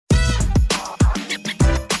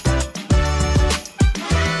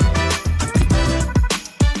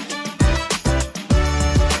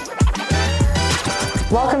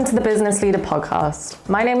Welcome to the Business Leader podcast.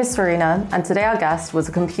 My name is Serena, and today our guest was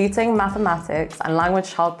a computing, mathematics, and language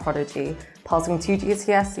child prodigy, passing 2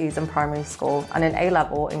 GCSEs in primary school and an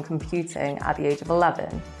A-level in computing at the age of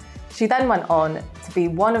 11. She then went on to be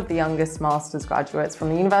one of the youngest master's graduates from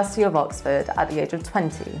the University of Oxford at the age of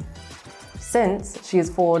 20. Since, she has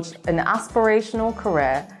forged an aspirational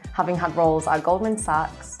career, having had roles at Goldman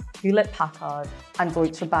Sachs, Hewlett-Packard, and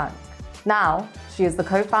Deutsche Bank. Now, she is the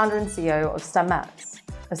co-founder and CEO of STEMettes,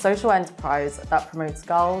 a social enterprise that promotes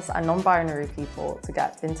girls and non-binary people to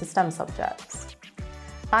get into STEM subjects.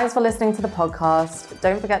 Thanks for listening to the podcast.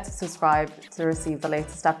 Don't forget to subscribe to receive the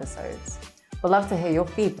latest episodes. We'd love to hear your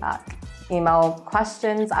feedback. Email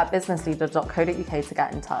questions@businessleader.co.uk to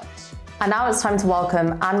get in touch. And now it's time to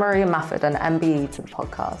welcome Anne-Marie Imafidon, MBE, to the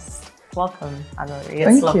podcast. Welcome, Anne-Marie.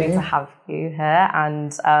 It's lovely to have you here,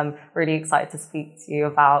 and really excited to speak to you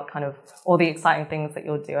about kind of all the exciting things that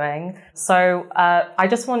you're doing. So I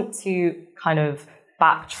just want to kind of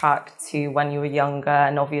backtrack to when you were younger,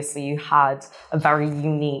 and obviously you had a very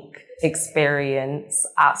unique experience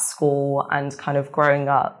at school and kind of growing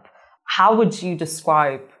up. How would you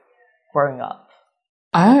describe growing up?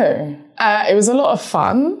 It was a lot of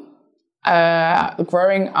fun.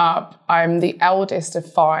 Growing up, I'm the eldest of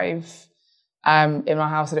 5 in my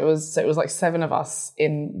house, and it was like 7 of us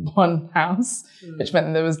in one house, which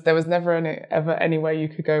meant there was never ever anywhere you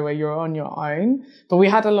could go where you're on your own. But we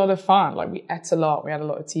had a lot of fun. Like, we ate a lot. We had a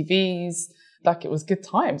lot of TVs. Like, it was good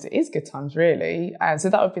times. It is good times, really. And so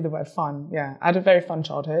that would be the word fun. Yeah, I had a very fun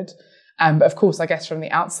childhood. But of course, I guess from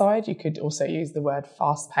the outside, you could also use the word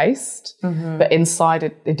fast-paced. Mm-hmm. But inside,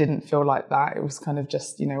 it didn't feel like that. It was kind of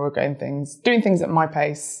just, we're doing things at my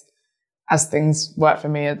pace as things work for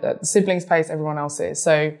me, at the siblings' pace, everyone else's.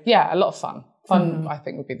 So yeah, a lot of fun. Fun, I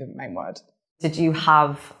think, would be the main word. Did you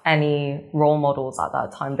have any role models at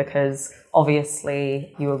that time? Because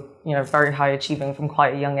obviously you were, very high achieving from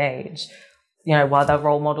quite a young age. Were there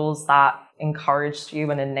role models that encouraged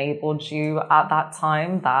you and enabled you at that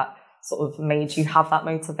time that sort of made you have that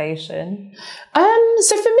motivation?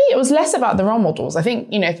 So for me, it was less about the role models. I think,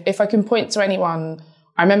 if I can point to anyone,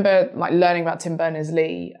 I remember learning about Tim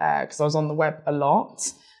Berners-Lee because I was on the web a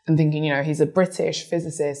lot and thinking, he's a British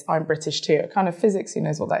physicist. I'm British too. Kind of physics, who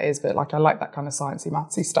knows what that is, but I like that kind of sciencey,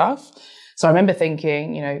 mathsy stuff. So I remember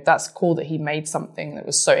thinking, that's cool that he made something that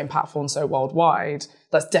was so impactful and so worldwide.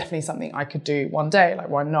 That's definitely something I could do one day. Like,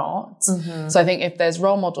 why not? Mm-hmm. So I think if there's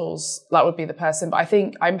role models, that would be the person. But I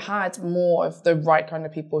think I've had more of the right kind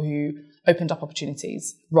of people who opened up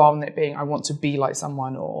opportunities rather than it being, I want to be like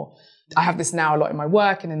someone, or I have this now a lot in my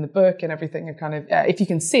work and in the book and everything. And kind of, if you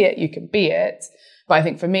can see it, you can be it. But I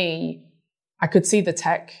think for me, I could see the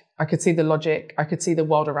tech, I could see the logic, I could see the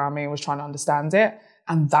world around me and was trying to understand it.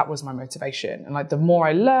 And that was my motivation. And the more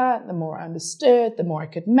I learned, the more I understood, the more I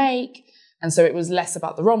could make. And so it was less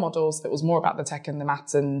about the role models. It was more about the tech and the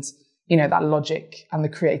maths and, that logic and the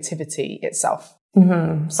creativity itself.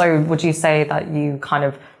 Mm-hmm. So would you say that you kind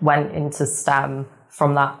of went into STEM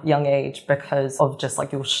from that young age because of just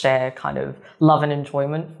your sheer kind of love and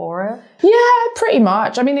enjoyment for it? Yeah, pretty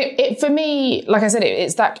much. I mean, it for me, like I said,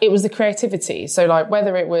 it was the creativity. So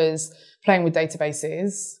whether it was playing with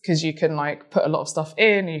databases, because you can put a lot of stuff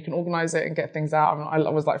in and you can organize it and get things out. I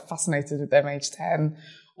was fascinated with them age 10.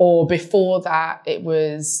 Or before that, it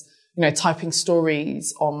was, typing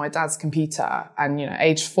stories on my dad's computer. And,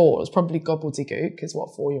 age 4, it was probably gobbledygook, because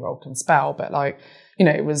what 4-year-old can spell. But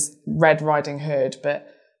it was Red Riding Hood, but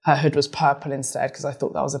her hood was purple instead, because I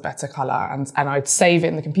thought that was a better colour. And I'd save it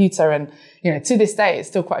in the computer. And, to this day, it's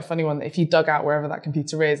still quite a funny one that if you dug out wherever that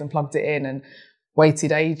computer is and plugged it in and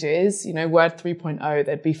waited ages, Word 3.0,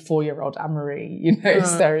 there'd be 4-year-old Anne-Marie,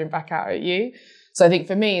 staring back out at you. So I think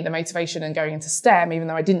for me, the motivation in going into STEM, even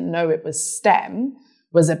though I didn't know it was STEM,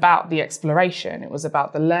 was about the exploration. It was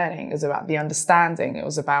about the learning. It was about the understanding. It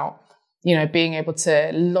was about, being able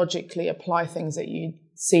to logically apply things that you'd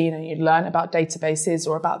seen and you'd learn about databases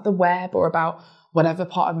or about the web or about whatever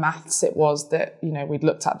part of maths it was that, we'd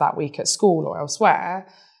looked at that week at school or elsewhere.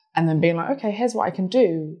 And then being okay, here's what I can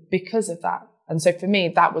do because of that. And so for me,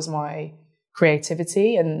 that was my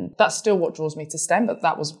creativity, and that's still what draws me to STEM, but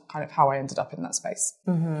that was kind of how I ended up in that space.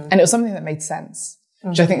 Mm-hmm. And it was something that made sense,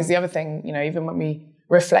 which I think is the other thing, even when we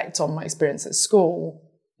reflect on my experience at school,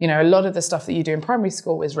 a lot of the stuff that you do in primary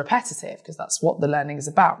school is repetitive because that's what the learning is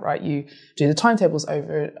about, right? You do the timetables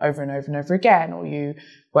over and over and over again, or you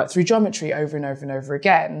work through geometry over and over and over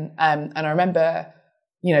again. And I remember,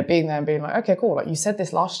 being there and being okay, cool. You said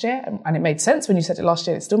this last year and it made sense when you said it last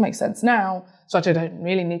year. It still makes sense now. So I don't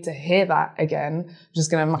really need to hear that again. I'm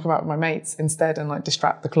just going to muck about with my mates instead and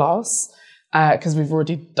distract the class because we've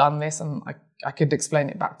already done this and I I could explain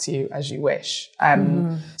it back to you as you wish.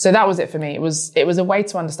 So that was it for me. It was a way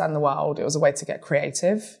to understand the world. It was a way to get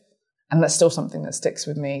creative. And that's still something that sticks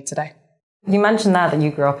with me today. You mentioned there that you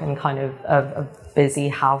grew up in kind of a busy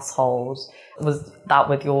household. Was that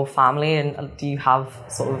with your family? And do you have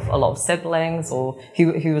sort of a lot of siblings, or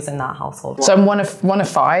who was in that household? So I'm one of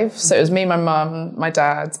five. So it was me, my mum, my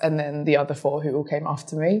dad, and then the other four who all came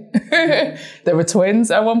after me. There were twins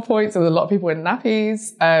at one point, so there were a lot of people in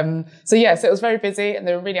nappies. So it was very busy, and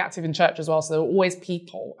they were really active in church as well. So there were always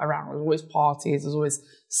people around. There were always parties. There was always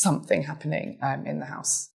something happening in the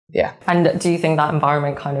house. Yeah. And do you think that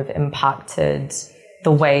environment kind of impacted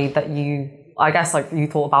the way that you, I guess, like you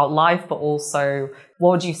thought about life, but also what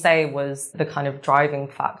would you say was the kind of driving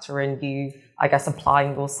factor in you, I guess,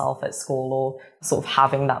 applying yourself at school, or sort of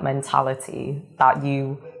having that mentality that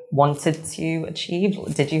you wanted to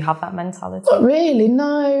achieve? Did you have that mentality? Not really,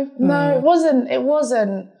 no, it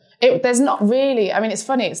wasn't. There's not really, I mean, it's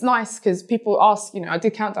funny, it's nice because people ask, I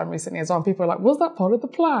did Countdown recently as well, and people are like, was that part of the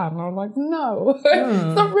plan? And I'm like, no,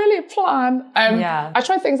 it's not really a plan. I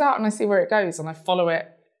try things out and I see where it goes, and I follow it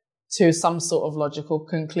to some sort of logical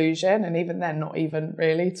conclusion. And even then, not even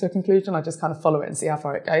really to a conclusion. I just kind of follow it and see how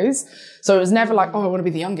far it goes. So it was never like, oh, I want to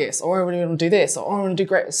be the youngest, or I really want to do this, or I want to do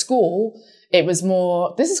great at school. It was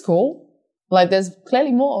more, this is cool. Like, there's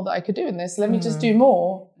clearly more that I could do in this. Let me just do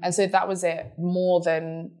more. And so that was it, more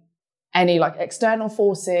than any like external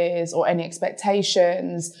forces or any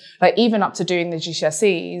expectations, like even up to doing the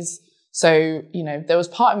GCSEs. So, there was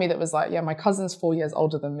part of me that was like, yeah, my cousin's 4 years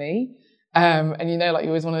older than me. And like you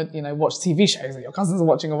always want to, watch TV shows that your cousins are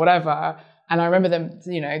watching or whatever. And I remember them,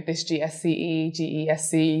 this GSCE,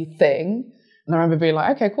 GESC thing. And I remember being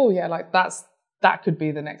like, okay, cool. Yeah. Like that could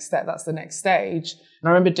be the next step. That's the next stage. And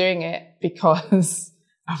I remember doing it because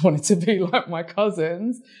I wanted to be like my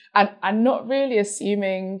cousins, and not really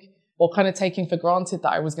assuming or kind of taking for granted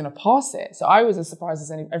that I was going to pass it. So I was as surprised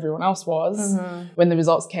as everyone else was when the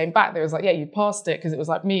results came back. They was like, yeah, you passed it, because it was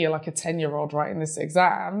like me, like a 10-year-old writing this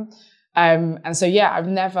exam. And so, yeah, I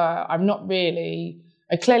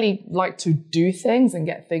clearly like to do things and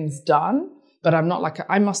get things done, but I'm not like,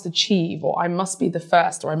 I must achieve, or I must be the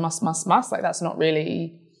first, or I must. Like, it's not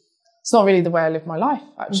really the way I live my life,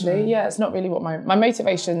 actually. Yeah, it's not really what my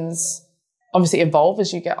motivations obviously evolve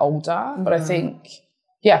as you get older, but I think,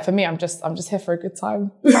 yeah, for me, I'm just here for a good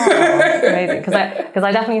time. Oh, amazing. Because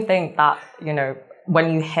I definitely think that,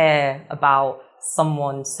 when you hear about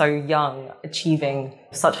someone so young achieving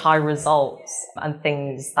such high results and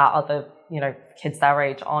things that other, kids their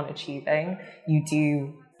age aren't achieving, you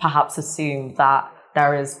do perhaps assume that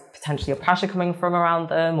there is potentially a pressure coming from around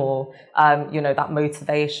them, or, that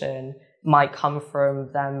motivation might come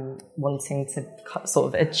from them wanting to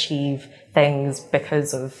sort of achieve things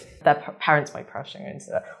because of their parents might pressuring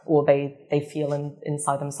into it, or they feel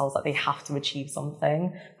inside themselves that they have to achieve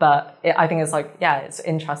something. But I think it's like, yeah, it's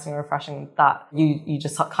interesting and refreshing that you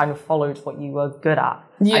just kind of followed what you were good at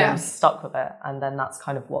and stuck with it. And then that's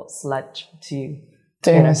kind of what's led to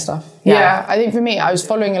doing this stuff. Yeah, I think for me, I was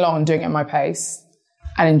following along and doing it at my pace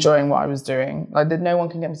and enjoying what I was doing. Like, no one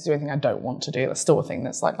can get me to do anything I don't want to do. That's still a thing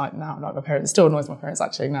that's like now, like my parents, it still annoys my parents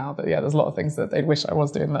actually now, but yeah, there's a lot of things that they'd wish I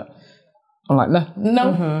was doing that I'm like,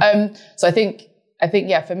 no. So I think,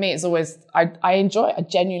 yeah, for me, it's always, I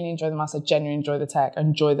genuinely enjoy the maths. I genuinely enjoy the tech. I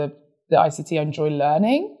enjoy the ICT. I enjoy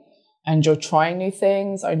learning. I enjoy trying new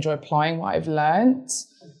things. I enjoy applying what I've learned.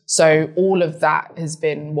 So all of that has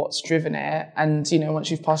been what's driven it. And,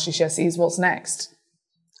 once you've passed GCSEs, what's next?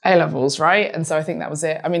 A-levels, right? And so I think that was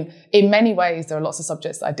it. I mean, in many ways, there are lots of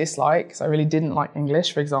subjects that I dislike. So I really didn't like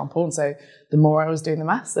English, for example. And so the more I was doing the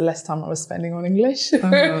maths, the less time I was spending on English.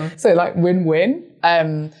 So like win-win.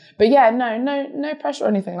 But yeah, no pressure or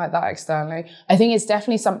anything like that externally. I think it's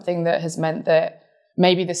definitely something that has meant that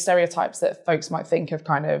maybe the stereotypes that folks might think of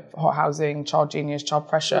kind of hot housing, child genius, child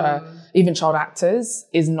pressure, even child actors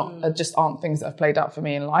is not, just aren't things that have played out for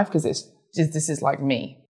me in life, because this is like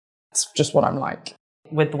me. It's just what I'm like.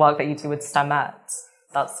 With the work that you do with STEMette,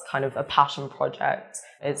 that's kind of a passion project.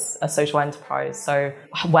 It's a social enterprise. So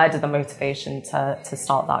where did the motivation to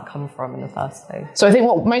start that come from in the first place? So I think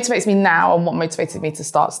what motivates me now and what motivated me to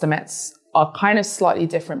start STEMette are kind of slightly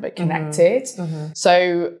different but connected.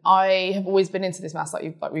 So I have always been into this maths,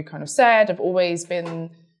 like we kind of said.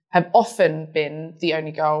 Have often been the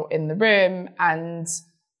only girl in the room, and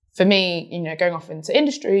for me, going off into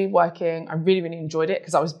industry, working, I really, really enjoyed it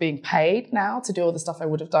because I was being paid now to do all the stuff I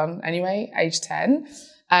would have done anyway, age 10.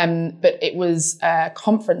 But it was a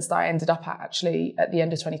conference that I ended up at actually at the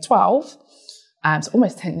end of 2012. So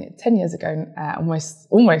almost 10 years ago,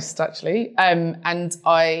 almost actually. And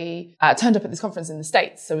I turned up at this conference in the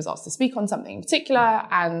States. So I was asked to speak on something in particular,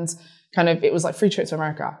 and kind of, it was like free trip to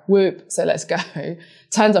America. Whoop, so let's go.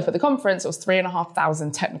 Turned up at the conference. It was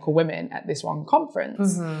 3,500 technical women at this one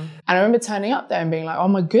conference. And I remember turning up there and being like, oh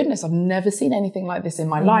my goodness, I've never seen anything like this in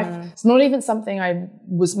my life. It's not even something I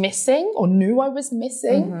was missing or knew I was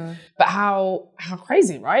missing, but how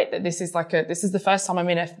crazy, right? That this is the first time I'm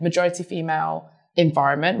in a majority female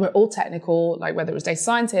environment. We're all technical, like whether it was data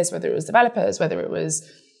scientists, whether it was developers, whether it was,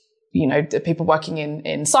 the people working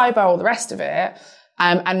in cyber, or the rest of it.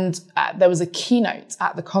 And there was a keynote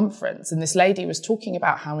at the conference, and this lady was talking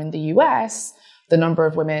about how in the US, the number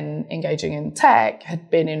of women engaging in tech had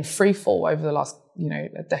been in free fall over the last,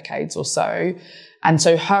 decades or so. And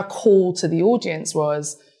so her call to the audience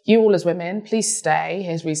was, you all as women, please stay.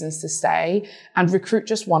 Here's reasons to stay, and recruit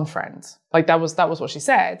just one friend. Like that was what she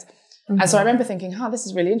said. And so I remember thinking, this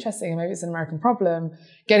is really interesting. Maybe it's an American problem.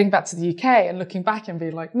 Getting back to the UK and looking back and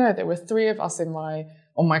being like, no, there were 3 of us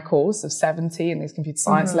on my course of 70 in these computer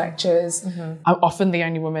science lectures. I'm often the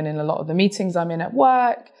only woman in a lot of the meetings I'm in at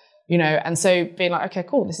work, and so being like, okay,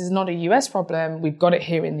 cool. This is not a US problem. We've got it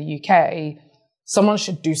here in the UK. Someone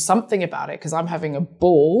should do something about it, because I'm having a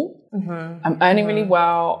ball. I'm earning really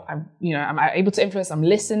well. I'm able to influence. I'm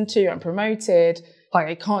listened to. I'm promoted. Like,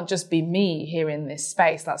 it can't just be me here in this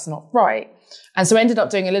space. That's not right. And so I ended up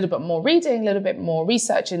doing a little bit more reading, a little bit more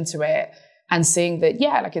research into it, and seeing that,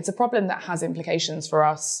 it's a problem that has implications for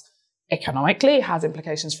us economically, it has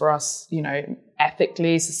implications for us,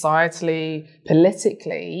 ethically, societally,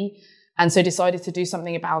 politically. And so decided to do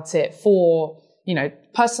something about it for,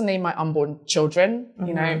 personally, my unborn children.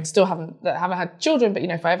 Still haven't had children, but,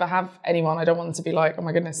 if I ever have anyone, I don't want them to be like, oh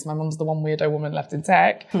my goodness, my mum's the one weirdo woman left in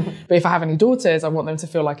tech. But if I have any daughters, I want them to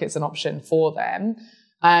feel like it's an option for them.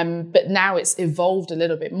 But now it's evolved a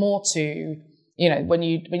little bit more to, when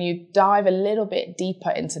you dive a little bit deeper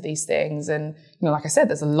into these things, and, like I said,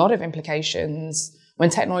 there's a lot of implications when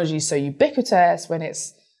technology is so ubiquitous, when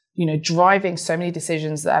it's, driving so many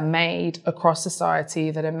decisions that are made across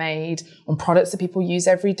society, that are made on products that people use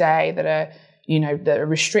every day, that are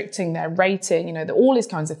restricting their rating, all these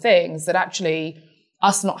kinds of things, that actually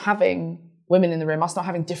us not having women in the room, us not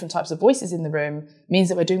having different types of voices in the room, means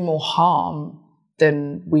that we're doing more harm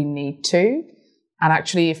than we need to. And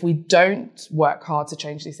actually, if we don't work hard to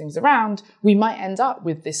change these things around, we might end up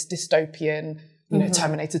with this dystopian,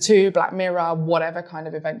 Terminator 2, Black Mirror, whatever kind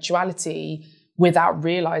of eventuality, without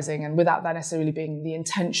realizing and without that necessarily being the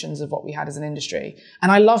intentions of what we had as an industry.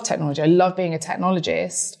 And I love technology. I love being a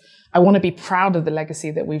technologist. I want to be proud of the legacy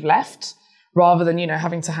that we've left, rather than,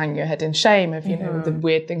 having to hang your head in shame of, the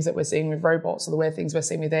weird things that we're seeing with robots, or the weird things we're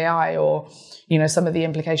seeing with AI, or, some of the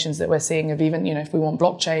implications that we're seeing of even, if we want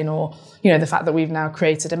blockchain, or, the fact that we've now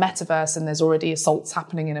created a metaverse and there's already assaults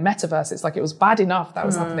happening in a metaverse. It's like, it was bad enough that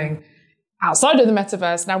was happening outside of the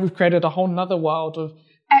metaverse. Now we've created a whole nother world of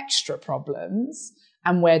extra problems,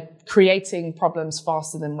 and we're creating problems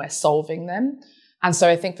faster than we're solving them. And so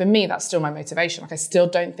I think for me, that's still my motivation. Like, I still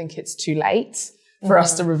don't think it's too late for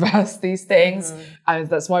us to reverse these things. And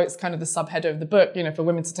that's why it's kind of the subheader of the book, for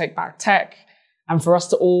women to take back tech, and for us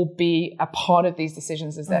to all be a part of these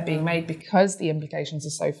decisions as they're being made, because the implications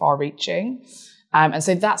are so far reaching. And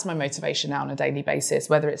so that's my motivation now on a daily basis,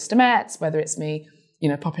 whether it's Stemets, whether it's me,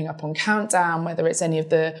 popping up on Countdown, whether it's any of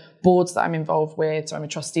the boards that I'm involved with. So I'm a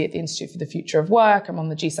trustee at the Institute for the Future of Work. I'm on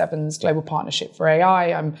the G7's Global Partnership for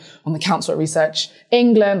AI. I'm on the Council of Research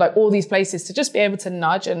England, like all these places, to just be able to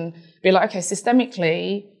nudge and be like, okay,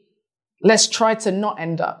 systemically, let's try to not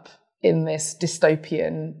end up in this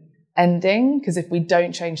dystopian ending, because if we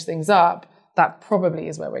don't change things up, that probably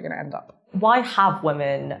is where we're going to end up. Why have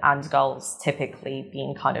women and girls typically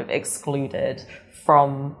been kind of excluded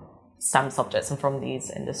from STEM subjects and from these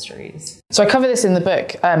industries? So I cover this in the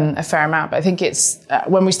book a fair amount, but I think it's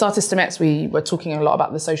when we started Stemets, we were talking a lot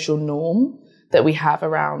about the social norm that we have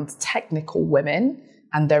around technical women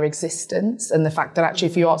and their existence, and the fact that actually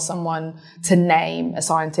if you ask someone to name a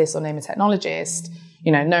scientist or name a technologist,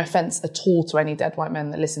 no offense at all to any dead white men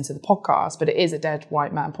that listen to the podcast, but it is a dead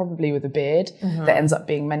white man, probably with a beard, that ends up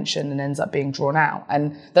being mentioned and ends up being drawn out.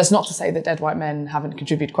 And that's not to say that dead white men haven't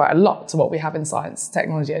contributed quite a lot to what we have in science,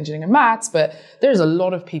 technology, engineering, and maths, but there's a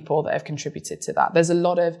lot of people that have contributed to that. There's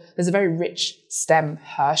a very rich STEM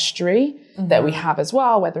history that we have as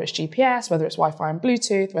well, whether it's GPS, whether it's Wi-Fi and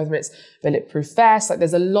Bluetooth, whether it's bulletproof vests. Like,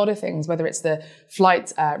 there's a lot of things, whether it's the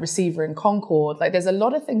flight receiver in Concorde. Like, there's a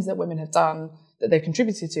lot of things that women have done that they've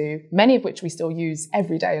contributed to, many of which we still use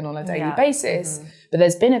every day and on a daily basis. But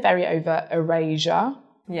there's been a very over erasure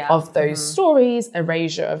of those stories,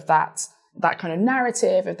 erasure of that that kind of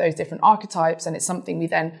narrative of those different archetypes. And it's something we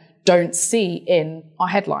then don't see in our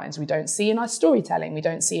headlines. We don't see in our storytelling. We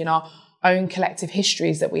don't see in our own collective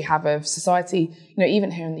histories that we have of society.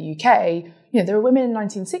 Even here in the UK, there were women in the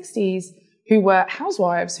 1960s who were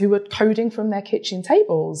housewives who were coding from their kitchen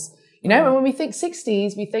tables. And when we think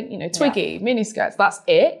 60s, we think, Twiggy, miniskirts, that's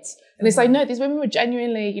it. And it's like, no, these women were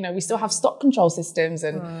genuinely, we still have stock control systems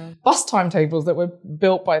and bus timetables that were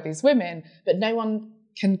built by these women, but no one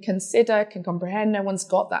can comprehend. No one's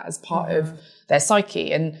got that as part of their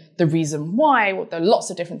psyche. And the reason why, there are lots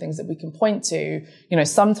of different things that we can point to.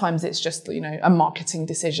 Sometimes it's just, a marketing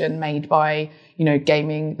decision made by, the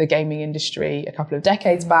gaming industry a couple of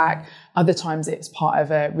decades back. Other times it's part of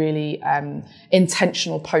a really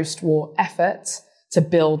intentional post-war effort to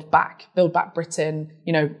build back Britain,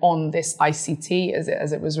 on this ICT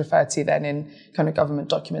as it was referred to then in kind of government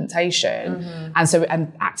documentation.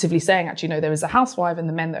 And actively saying, actually, there is a housewife and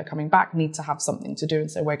the men that are coming back need to have something to do. And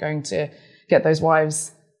so we're going to get those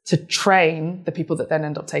wives to train the people that then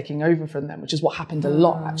end up taking over from them, which is what happened a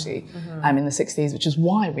lot actually in the 60s, which is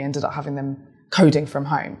why we ended up having them coding from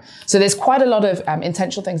home. So there's quite a lot of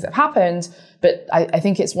intentional things that have happened, but I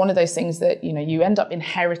think it's one of those things that, you end up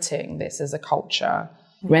inheriting this as a culture.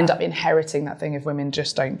 You end up inheriting that thing if women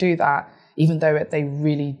just don't do that, even though they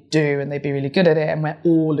really do and they'd be really good at it. And we're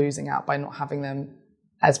all losing out by not having them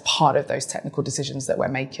as part of those technical decisions that we're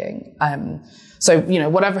making. So,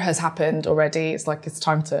 whatever has happened already, it's like, it's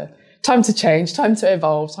time to change, time to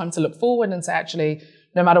evolve, time to look forward and say, actually,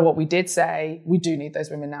 no matter what we did say, we do need those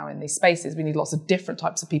women now in these spaces. We need lots of different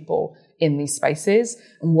types of people in these spaces.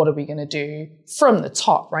 And what are we going to do from the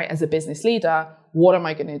top, right? As a business leader, what am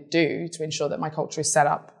I going to do to ensure that my culture is set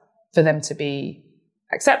up for them to be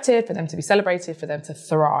accepted, for them to be celebrated, for them to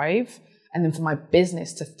thrive, and then for my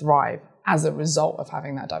business to thrive as a result of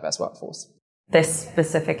having that diverse workforce? This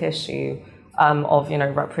specific issue of,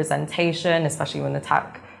 representation, especially in the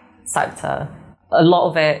tech sector, a lot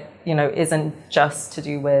of it, isn't just to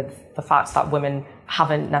do with the fact that women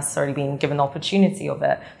haven't necessarily been given the opportunity of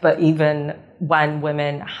it, but even when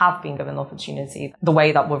women have been given the opportunity, the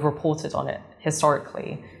way that we've reported on it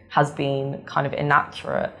historically has been kind of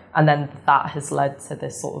inaccurate. And then that has led to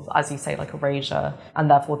this sort of, as you say, like erasure.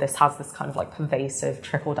 And therefore this has this kind of like pervasive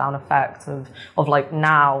trickle down effect of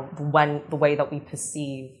now when the way that we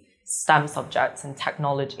perceive STEM subjects and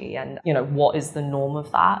technology and, what is the norm of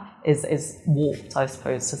that is warped, I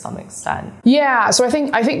suppose, to some extent. Yeah. So I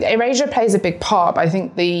think erasure plays a big part, but I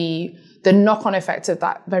think the knock-on effect of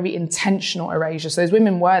that very intentional erasure. So those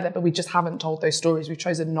women were there, but we just haven't told those stories. We've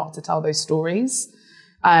chosen not to tell those stories.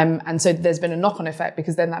 And so there's been a knock-on effect,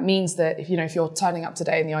 because then that means that if you're turning up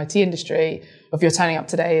today in the IT industry, or if you're turning up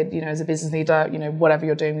today, as a business leader, whatever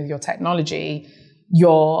you're doing with your technology,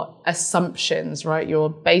 your assumptions, right, your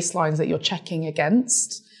baselines that you're checking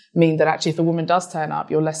against mean that actually if a woman does turn up,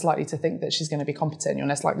 you're less likely to think that she's going to be competent. You're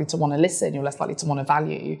less likely to want to listen. You're less likely to want to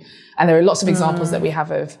value. And there are lots of examples that we have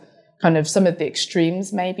of kind of some of the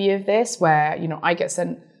extremes maybe of this, where, I get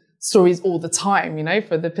sent stories all the time,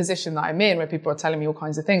 for the position that I'm in, where people are telling me all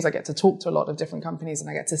kinds of things. I get to talk to a lot of different companies and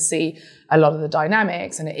I get to see a lot of the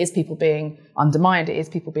dynamics, and it is people being undermined. It is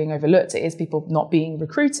people being overlooked. It is people not being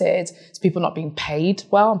recruited. It's people not being paid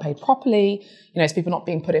well and paid properly. It's people not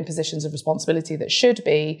being put in positions of responsibility that should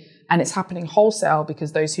be. And it's happening wholesale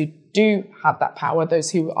because those who do have that power,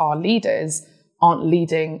 those who are leaders, aren't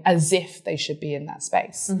leading as if they should be in that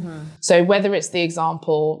space. So whether it's the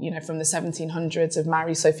example, from the 1700s of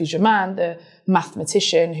Marie-Sophie Germain, the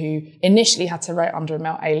mathematician who initially had to write under a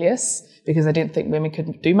male alias because they didn't think women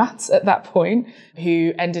could do maths at that point,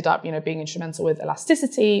 who ended up, being instrumental with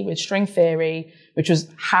elasticity, with string theory, which was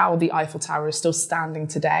how the Eiffel Tower is still standing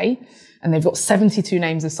today. And they've got 72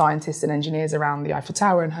 names of scientists and engineers around the Eiffel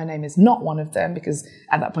Tower, and her name is not one of them, because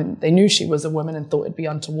at that point they knew she was a woman and thought it'd be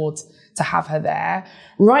untoward to have her there.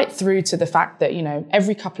 Right through to the fact that,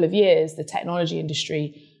 every couple of years the technology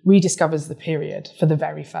industry rediscovers the period for the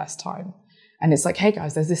very first time. And it's like, hey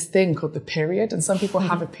guys, there's this thing called the period, and some people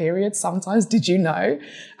have a period sometimes. Did you know?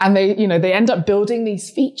 And they, they end up building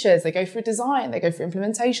these features. They go through design, they go through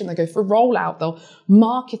implementation, they go through rollout. They'll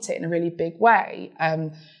market it in a really big way.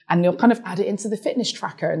 And they'll kind of add it into the fitness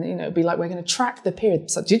tracker, and, it'll be like, we're going to track the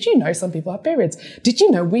period. So did you know some people have periods? Did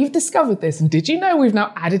you know we've discovered this? And did you know we've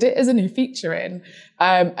now added it as a new feature in?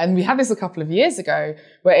 And we had this a couple of years ago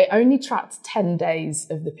where it only tracked 10 days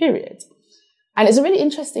of the period. And it's a really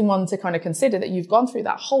interesting one to kind of consider, that you've gone through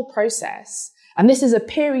that whole process. And this is a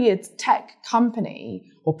period tech company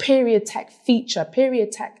or period tech feature,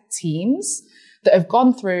 period tech teams that have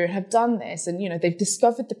gone through and have done this. And, they've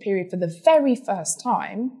discovered the period for the very first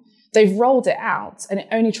time. they've rolled it out and it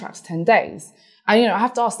only tracks 10 days. And, I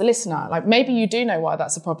have to ask the listener, like, maybe you do know why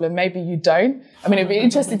that's a problem. Maybe you don't. I mean, it'd be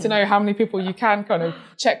interesting to know how many people you can kind of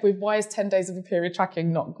check with why is 10 days of a period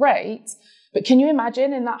tracking not great. But can you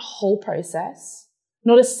imagine in that whole process,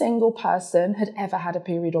 not a single person had ever had a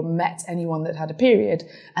period or met anyone that had a period.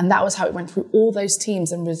 And that was how it went through all those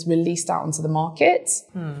teams and was released out onto the market.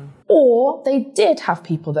 Or they did have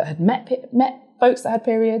people that had met folks that had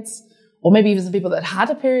periods, or maybe even some people that had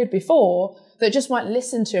a period before that just weren't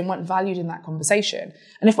listened to and weren't valued in that conversation.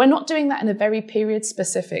 And if we're not doing that in a very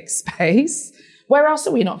period-specific space, where else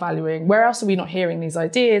are we not valuing? Where else are we not hearing these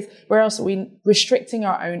ideas? Where else are we restricting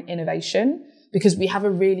our own innovation? Because we have a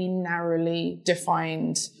really narrowly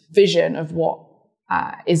defined vision of what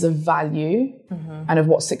is of value and of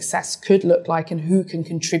what success could look like and who can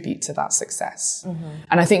contribute to that success.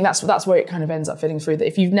 And I think that's where it kind of ends up fitting through, that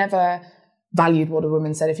if you've never valued what a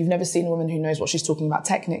woman said, if you've never seen a woman who knows what she's talking about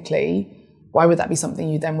technically, why would that be something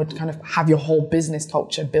you then would kind of have your whole business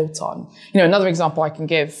culture built on? Another example I can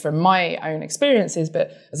give from my own experiences,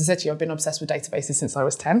 but as I said to you, I've been obsessed with databases since I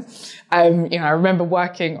was 10. I remember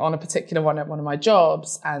working on a particular one at one of my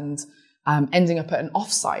jobs and ending up at an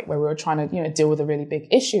offsite where we were trying to, deal with a really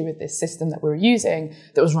big issue with this system that we were using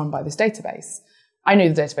that was run by this database. I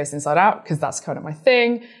knew the database inside out because that's kind of my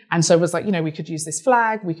thing. And so it was like, we could use this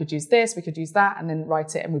flag, we could use this, we could use that, and then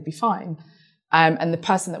write it and we'd be fine. And the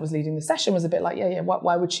person that was leading the session was a bit like,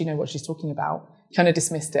 why would she know what she's talking about? Kind of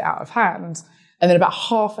dismissed it out of hand. And then about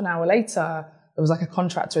half an hour later, there was like a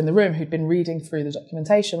contractor in the room who'd been reading through the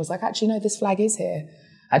documentation, was like, actually, no, this flag is here.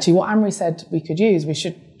 Actually, what Anne-Marie said we could use, we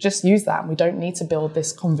should just use that. And we don't need to build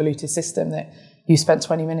this convoluted system that you spent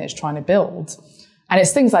 20 minutes trying to build. And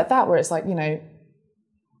it's things like that where it's like,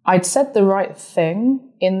 I'd said the right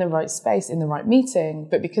thing in the right space, in the right meeting,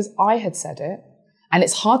 but because I had said it, and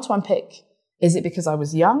it's hard to unpick. Is it because I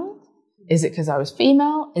was young? Is it because I was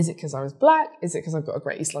female? Is it because I was black? Is it because I've got a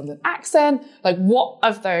great East London accent? Like, what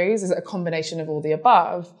of those, is it a combination of all the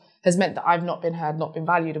above, has meant that I've not been heard, not been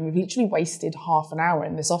valued? And we've literally wasted half an hour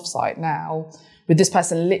in this offsite now with this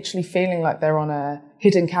person literally feeling like they're on a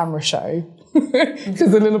hidden camera show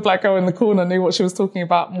because the little black girl in the corner knew what she was talking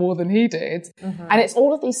about more than he did. And it's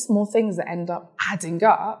all of these small things that end up adding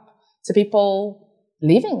up to people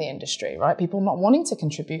leaving the industry, right? People not wanting to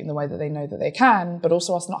contribute in the way that they know that they can, but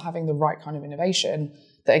also us not having the right kind of innovation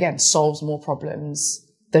that, again, solves more problems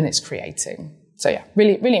than it's creating. So yeah,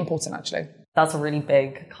 really, really important, actually. That's a really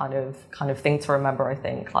big kind of thing to remember, I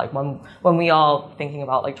think. Like when we are thinking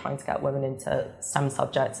about like trying to get women into STEM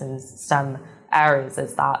subjects and STEM areas,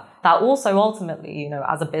 is that also ultimately,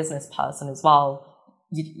 as a business person as well,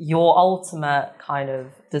 your ultimate kind of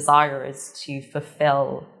desire is to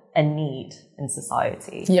fulfill a need in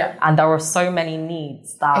society. Yeah. And there are so many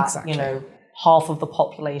needs that, half of the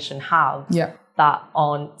population have that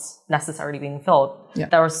aren't necessarily being filled. Yeah.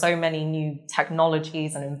 There are so many new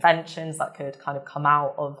technologies and inventions that could kind of come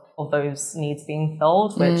out of those needs being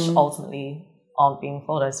filled, which ultimately aren't being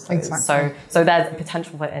filled, I suppose. Exactly. So there's a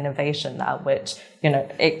potential for innovation there, which,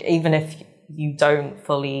 even if you don't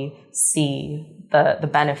fully see the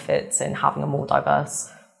benefits in having a more diverse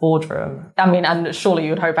boardroom. I mean, and surely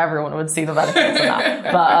you'd hope everyone would see the benefits of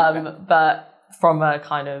that. But from a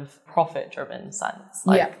kind of profit-driven sense,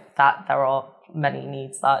 that there are many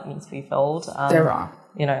needs that need to be filled. There are.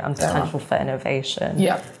 And potential for innovation.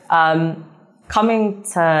 Yeah. Coming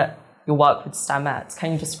to your work with STEMettes,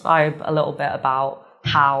 can you describe a little bit about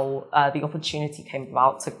how the opportunity came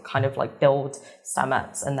about to kind of like build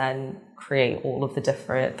STEMettes and then create all of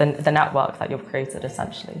the network that you've created,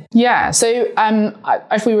 essentially? Yeah. So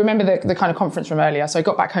if we remember the kind of conference from earlier, so I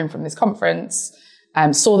got back home from this conference,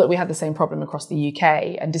 saw that we had the same problem across the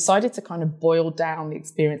UK and decided to kind of boil down the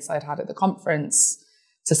experience I'd had at the conference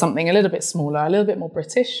to something a little bit smaller, a little bit more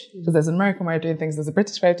British, because there's an American way of doing things, there's a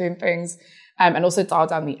British way of doing things, and also dial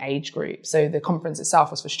down the age group. So the conference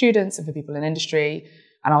itself was for students and for people in industry.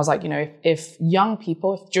 And I was like, if young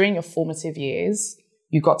people, if during your formative years,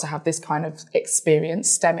 you got to have this kind of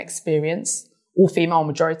experience, STEM experience, all female,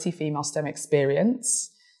 majority female STEM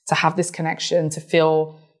experience, to have this connection, to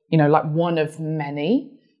feel, like one of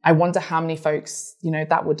many. I wonder how many folks,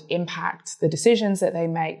 that would impact the decisions that they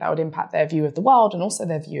make, that would impact their view of the world and also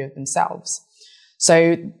their view of themselves.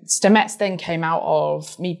 So STEMettes then came out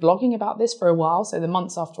of me blogging about this for a while. So the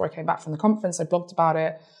months after I came back from the conference, I blogged about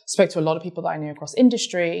it, spoke to a lot of people that I knew across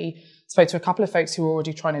industry, spoke to a couple of folks who were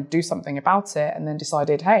already trying to do something about it, and then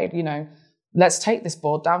decided, hey, let's take this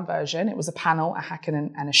board down version. It was a panel, a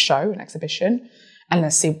hackathon and a show, an exhibition. and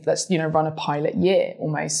let's run a pilot year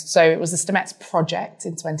almost. So it was the STEMettes project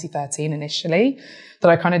in 2013 initially that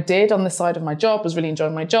I kind of did on the side of my job, was really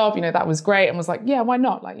enjoying my job. That was great. And was like, yeah, why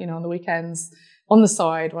not? On the weekends, on the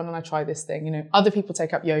side, why don't I try this thing? Other people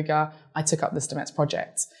take up yoga. I took up the STEMettes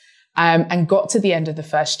project and got to the end of the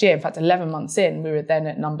first year. In fact, 11 months in, we were then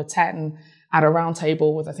at number 10 at a round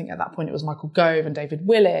table with, I think at that point it was Michael Gove and David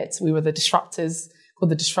Willett. We were the disruptors,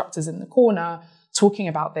 called the Disruptors in the Corner, talking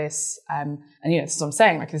about this. This is what I'm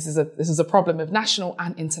saying, this is a problem of national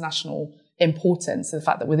and international importance. The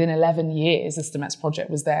fact that within 11 years, the STEMettes project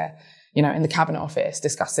was there, in the Cabinet Office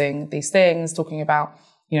discussing these things, talking about,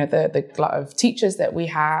 the glut of teachers that we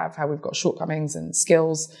have, how we've got shortcomings and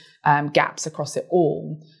skills, gaps across it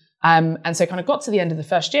all. And so kind of got to the end of the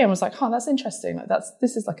first year and was like, that's interesting.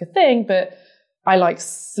 This is like a thing, but I like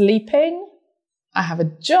sleeping. I have a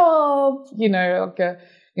job,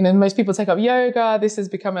 most people take up yoga. This has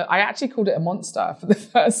become I actually called it a monster for the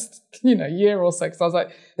first, year or so. Cause I was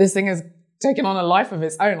like, this thing has taken on a life of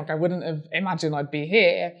its own. I wouldn't have imagined I'd be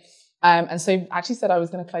here. And so actually said I was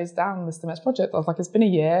going to close down the STEMettes project. I was like, it's been a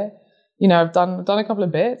year. I've done a couple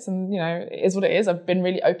of bits and, it is what it is. I've been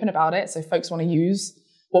really open about it. So folks want to use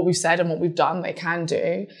what we've said and what we've done, they can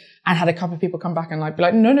do. And had a couple of people come back and be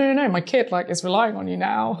like, no, my kid is relying on you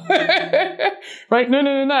now. Right?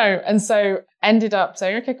 No. And so ended up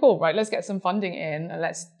saying, okay, cool, right, let's get some funding in and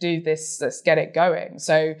let's do this, let's get it going.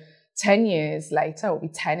 So 10 years later, it'll be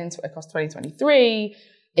 10 across 2023.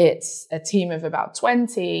 It's a team of about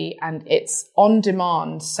 20 and it's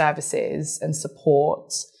on-demand services and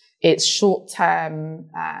support. It's short-term,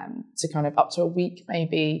 to kind of up to a week,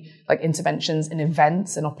 maybe, interventions in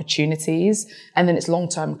events and opportunities. And then it's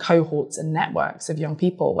long-term cohorts and networks of young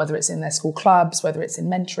people, whether it's in their school clubs, whether it's in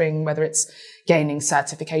mentoring, whether it's gaining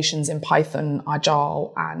certifications in Python,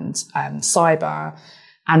 Agile, and cyber.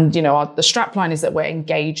 And, the strapline is that we're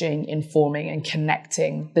engaging, informing, and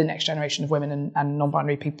connecting the next generation of women and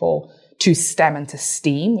non-binary people to STEM and to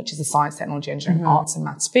STEAM, which is the science, technology, engineering, arts, and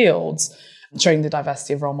maths fields, showing the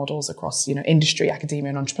diversity of role models across, industry, academia,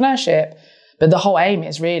 and entrepreneurship. But the whole aim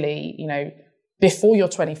is really, before you're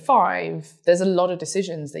 25, there's a lot of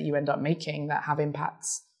decisions that you end up making that have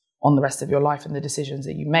impacts on the rest of your life and the decisions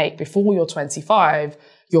that you make. Before you're 25,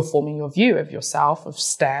 you're forming your view of yourself, of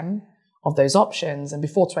STEM, of those options. And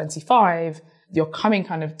before 25, you're coming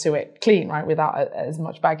kind of to it clean, right? Without as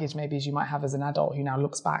much baggage maybe as you might have as an adult who now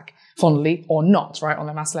looks back fondly or not, right? On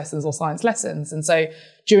their maths lessons or science lessons. And so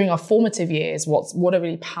during our formative years, what are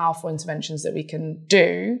really powerful interventions that we can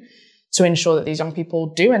do to ensure that these young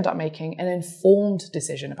people do end up making an informed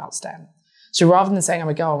decision about STEM? So rather than saying, I'm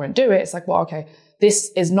a girl, I won't do it, it's like, well, okay,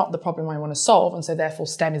 this is not the problem I want to solve. And so therefore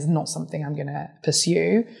STEM is not something I'm going to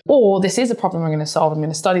pursue. Or this is a problem I'm going to solve. I'm going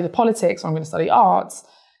to study the politics, or I'm going to study arts.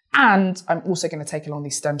 And I'm also going to take along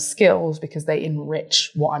these STEM skills because they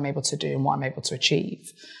enrich what I'm able to do and what I'm able to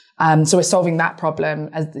achieve. So we're solving that problem.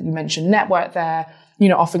 As you mentioned, network there.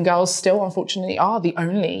 Often girls still, unfortunately, are the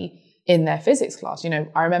only in their physics class.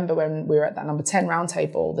 I remember when we were at that number 10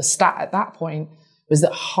 roundtable, the stat at that point was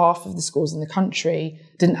that half of the schools in the country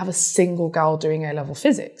didn't have a single girl doing A-level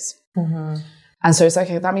physics. Mm-hmm. And so it's like,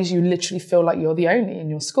 okay, that means you literally feel like you're the only in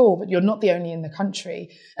your school, but you're not the only in the country.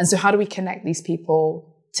 And so how do we connect these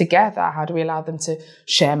people together? How do we allow them to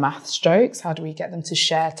share maths jokes? How do we get them to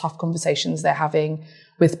share tough conversations they're having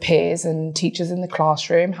with peers and teachers in the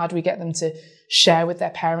classroom? How do we get them to share with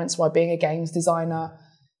their parents why being a games designer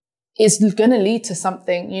is going to lead to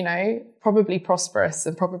something, probably prosperous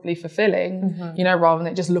and probably fulfilling, rather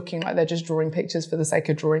than it just looking like they're just drawing pictures for the sake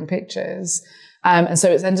of drawing pictures. And so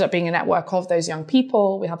it's ended up being a network of those young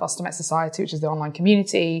people. We have our STEMettes Society, which is the online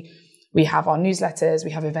community. We have our newsletters.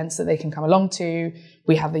 We have events that they can come along to.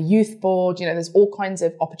 We have the youth board. There's all kinds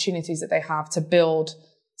of opportunities that they have to build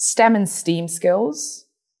STEM and STEAM skills,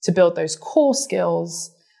 to build those core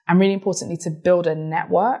skills, and really importantly, to build a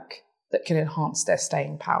network that can enhance their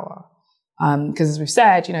staying power. Because as we've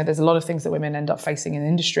said, there's a lot of things that women end up facing in the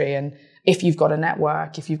industry. And if you've got a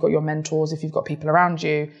network, if you've got your mentors, if you've got people around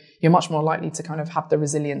you, you're much more likely to kind of have the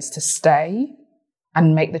resilience to stay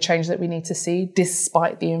and make the change that we need to see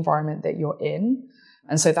despite the environment that you're in.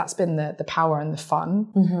 And so that's been the power and the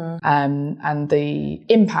fun, and the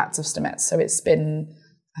impact of STEMettes. So it's been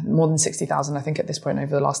more than 60,000, I think, at this point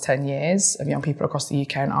over the last 10 years of young people across the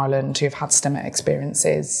UK and Ireland who have had STEMette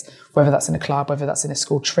experiences, whether that's in a club, whether that's in a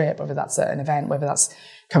school trip, whether that's at an event, whether that's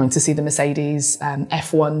coming to see the Mercedes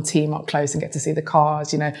F1 team up close and get to see the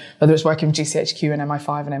cars, whether it's working with GCHQ and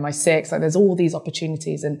MI5 and MI6. There's all these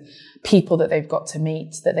opportunities and people that they've got to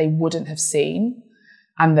meet that they wouldn't have seen,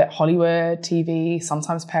 and that Hollywood, TV,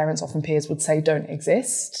 sometimes parents, often peers would say don't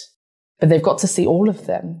exist. but they've got to see all of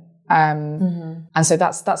them. And so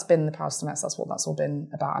that's been the Power of Stomets. That's what that's all been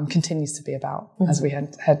about and continues to be about as we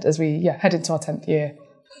head into our 10th year.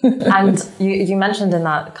 And you mentioned in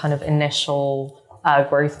that kind of initial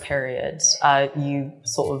growth period, you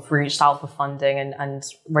sort of reached out for funding and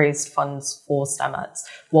raised funds for Stomets.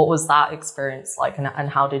 What was that experience like, and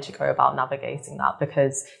how did you go about navigating that?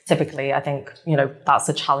 Because typically, I think, that's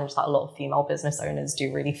a challenge that a lot of female business owners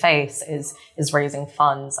do really face is raising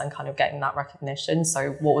funds and kind of getting that recognition.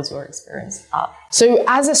 So what was your experience with that? So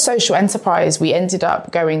as a social enterprise, we ended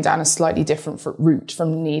up going down a slightly different route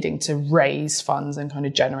from needing to raise funds and kind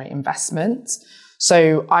of generate investment.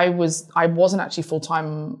 So I wasn't actually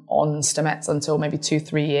full-time on Stomets until maybe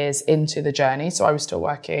 2-3 years into the journey. So I was still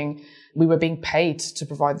working. We were being paid to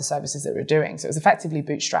provide the services that we were doing. So it was effectively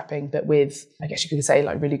bootstrapping, but with, I guess you could say,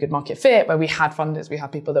 like really good market fit, where we had funders, we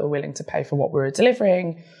had people that were willing to pay for what we were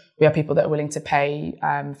delivering. We had people that were willing to pay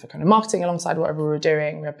for kind of marketing alongside whatever we were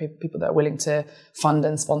doing. We had people that are willing to fund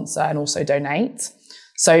and sponsor and also donate.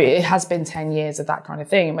 So it has been 10 years of that kind of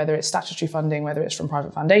thing, whether it's statutory funding, whether it's from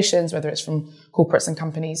private foundations, whether it's from corporates and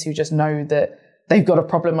companies who just know that they've got a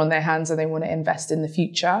problem on their hands and they want to invest in the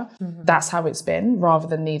future. That's how it's been, rather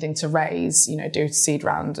than needing to raise, do a seed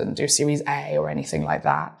round and do Series A or anything like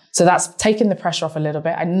that. So that's taken the pressure off a little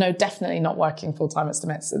bit. I know definitely not working full-time at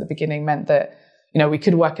Stomets at the beginning meant that, we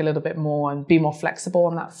could work a little bit more and be more flexible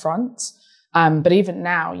on that front. But even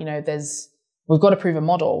now, we've got to prove a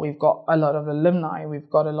model. We've got a lot of alumni. We've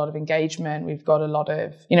got a lot of engagement. We've got a lot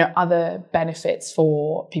of, other benefits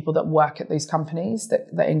for people that work at these companies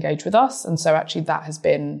that engage with us. And so actually that has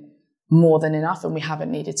been more than enough. And we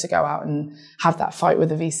haven't needed to go out and have that fight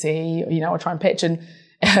with a VC, or try and pitch. And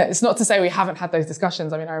it's not to say we haven't had those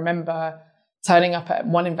discussions. I mean, I remember turning up at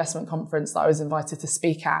one investment conference that I was invited to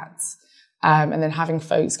speak at. And then having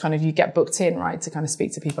folks you get booked in, right, to kind of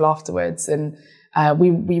speak to people afterwards. And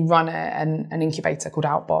we run an incubator called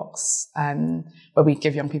Outbox, where we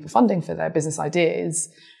give young people funding for their business ideas.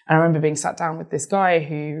 And I remember being sat down with this guy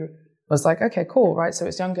who was like, okay, cool, right? So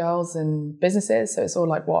it's young girls and businesses. So it's all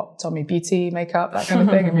like what? Tell me beauty, makeup, that kind of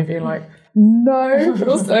thing. And me being like, no, but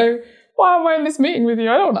also, why am I in this meeting with you?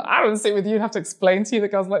 I don't sit with you and have to explain to you that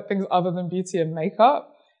girls like things other than beauty and makeup.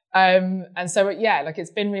 And so,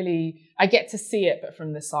 it's been really, I get to see it, but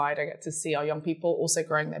from the side, I get to see our young people also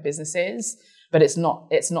growing their businesses, but it's not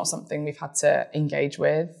something we've had to engage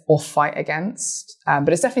with or fight against. But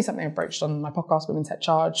it's definitely something I broached on my podcast, Women Tech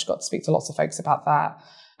Charge, got to speak to lots of folks about that.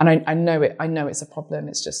 And I know it's a problem.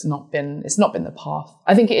 It's just not been the path.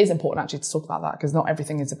 I think it is important actually to talk about that, because not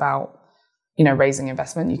everything is about, raising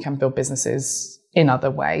investment. You can build businesses in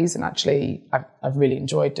other ways. And actually I've really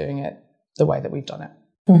enjoyed doing it the way that we've done it.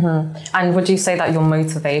 And would you say that your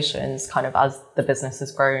motivations kind of as the business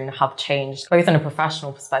has grown have changed, both in a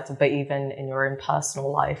professional perspective, but even in your own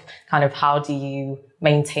personal life? Kind of how do you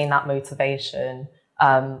maintain that motivation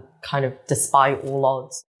kind of despite all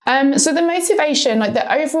odds? So the motivation,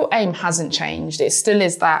 the overall aim hasn't changed. It still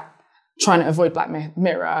is that trying to avoid Black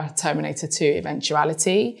Mirror, Terminator 2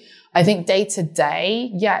 eventuality. I think day to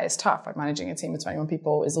day, it's tough. Managing a team of 21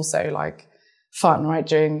 people is also fun, right?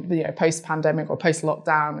 During post-pandemic or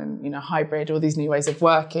post-lockdown and, hybrid, all these new ways of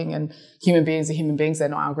working, and human beings are human beings. They're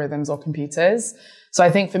not algorithms or computers. So I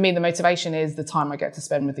think for me, the motivation is the time I get to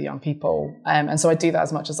spend with the young people. And so I do that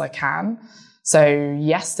as much as I can. So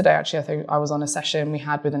yesterday, actually, I think I was on a session we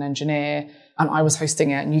had with an engineer and I was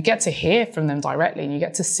hosting it, and you get to hear from them directly and you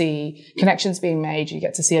get to see connections being made. You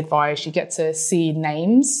get to see advice. You get to see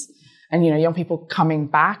names and, young people coming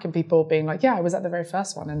back and people being like, I was at the very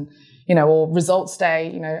first one. And, or results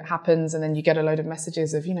day, happens, and then you get a load of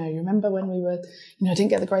messages of, you remember when we were, I didn't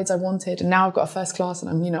get the grades I wanted, and now I've got a first class and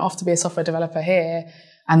I'm, off to be a software developer here,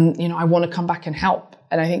 and, I want to come back and help.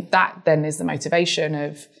 And I think that then is the motivation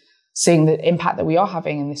of seeing the impact that we are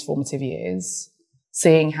having in these formative years,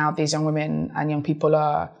 seeing how these young women and young people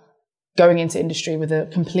are going into industry with a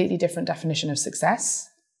completely different definition of success,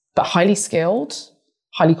 but highly skilled,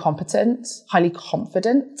 highly competent, highly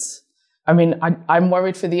confident. I mean, I'm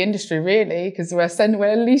worried for the industry really, because we're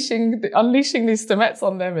unleashing these Stomets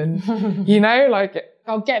on them, and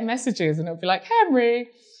I'll get messages and it'll be like, "Hey, Anne-Marie," and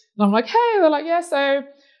I'm like, "Hey," they're like,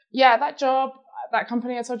 that job, that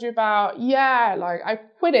company I told you about, I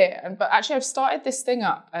quit it, but actually I've started this thing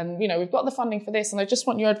up, and we've got the funding for this, and I just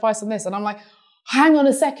want your advice on this." And I'm like, "Hang on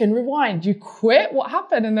a second, rewind. You quit? What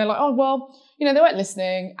happened?" And they're like, "Oh, well, they weren't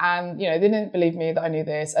listening, and they didn't believe me that I knew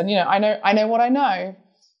this, and I know what I know."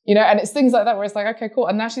 And it's things like that where it's like, okay, cool.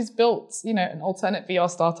 And now she's built, an alternate VR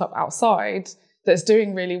startup outside that's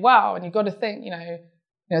doing really well. And you've got to think,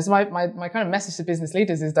 so my kind of message to business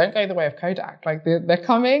leaders is don't go the way of Kodak. They're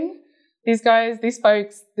coming. these guys, these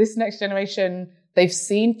folks, this next generation, they've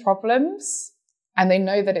seen problems and they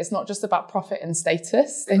know that it's not just about profit and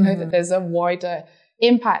status. They know that there's a wider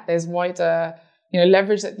impact, there's wider,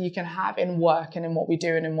 leverage that you can have in work and in what we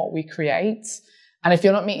do and in what we create. And if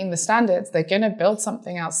you're not meeting the standards, they're going to build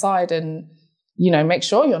something outside and, make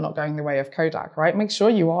sure you're not going the way of Kodak, right? Make sure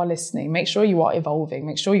you are listening, make sure you are evolving,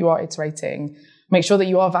 make sure you are iterating, make sure that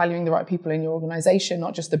you are valuing the right people in your organization,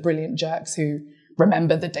 not just the brilliant jerks who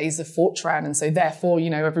remember the days of Fortran. And so therefore,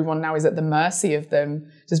 everyone now is at the mercy of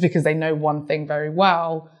them just because they know one thing very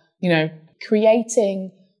well,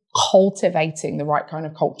 cultivating the right kind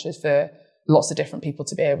of cultures for lots of different people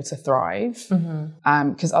to be able to thrive.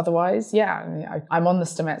 Because otherwise, I'm on the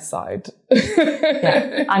Stemet side.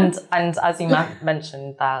 And as you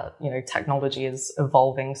mentioned that, technology is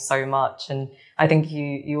evolving so much. And I think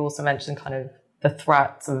you also mentioned kind of the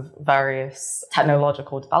threats of various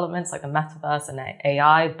technological developments like the metaverse and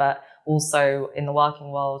AI, but also in the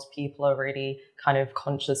working world, people are really kind of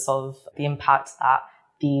conscious of the impact that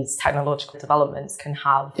these technological developments can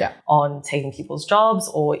have on taking people's jobs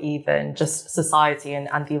or even just society and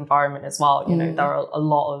the environment as well. There are a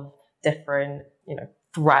lot of different,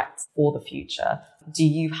 threats for the future. Do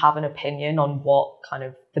you have an opinion on what kind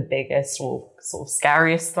of the biggest or sort of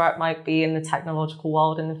scariest threat might be in the technological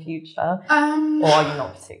world in the future? Or are you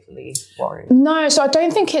not particularly worried? No, so I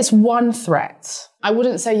don't think it's one threat. I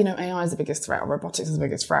wouldn't say, AI is the biggest threat or robotics is the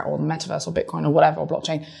biggest threat or the metaverse or Bitcoin or whatever, or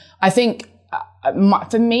blockchain. I think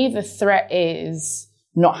for me, the threat is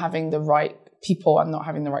not having the right people and not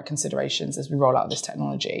having the right considerations as we roll out this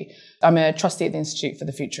technology. I'm a trustee at the Institute for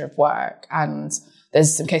the Future of Work, and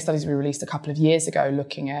there's some case studies we released a couple of years ago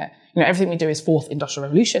looking at, everything we do is fourth industrial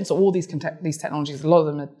revolution. So all these technologies, a lot of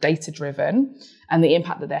them are data driven and the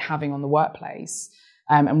impact that they're having on the workplace.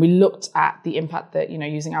 And we looked at the impact that,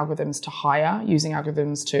 using algorithms to hire, using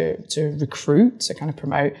algorithms to recruit, to kind of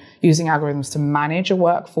promote, using algorithms to manage a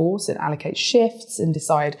workforce and allocate shifts and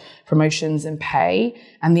decide promotions and pay,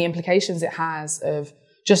 and the implications it has of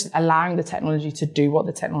just allowing the technology to do what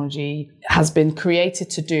the technology has been created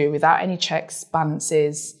to do without any checks,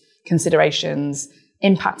 balances, considerations,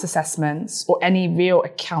 impact assessments, or any real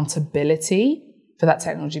accountability for that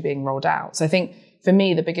technology being rolled out. So I think for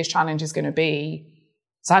me, the biggest challenge is going to be,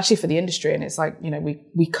 it's actually for the industry. And it's like,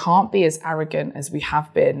 we can't be as arrogant as we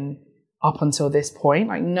have been up until this point.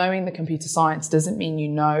 Like, knowing the computer science doesn't mean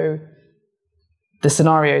the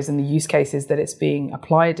scenarios and the use cases that it's being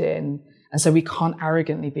applied in. And so we can't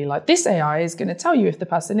arrogantly be like, this AI is going to tell you if the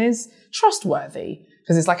person is trustworthy.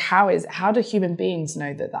 Because it's like, how do human beings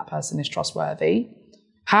know that that person is trustworthy?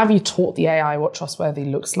 How have you taught the AI what trustworthy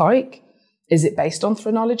looks like? Is it based on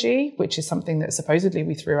phrenology, which is something that supposedly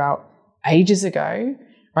we threw out ages ago,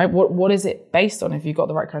 right? What is it based on? If you've got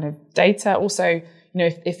the right kind of data? Also,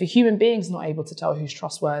 if a human being's not able to tell who's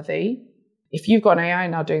trustworthy, if you've got an AI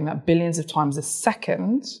now doing that billions of times a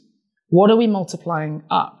second, what are we multiplying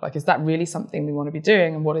up? Like, is that really something we want to be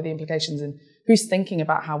doing? And what are the implications? And who's thinking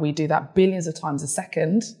about how we do that billions of times a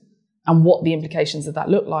second and what the implications of that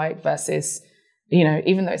look like versus,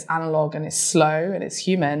 even though it's analog and it's slow and it's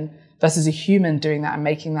human, versus a human doing that and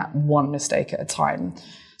making that one mistake at a time.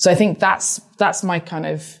 So I think that's my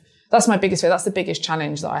biggest fear. That's the biggest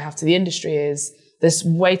challenge that I have to the industry is there's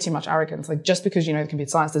way too much arrogance. Like, just because you know the computer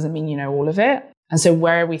science doesn't mean you know all of it. And so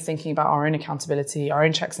where are we thinking about our own accountability, our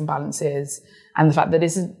own checks and balances, and the fact that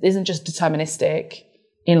this isn't just deterministic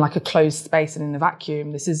in like a closed space and in a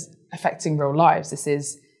vacuum. This is affecting real lives. This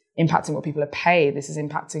is impacting what people are paid. This is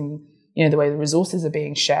impacting, the way the resources are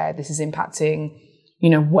being shared. This is impacting,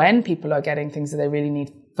 when people are getting things that they really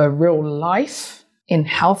need for real life, in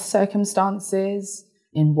health circumstances,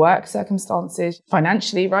 in work circumstances,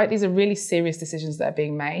 financially, right? These are really serious decisions that are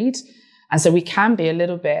being made. And so we can be a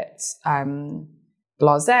little bit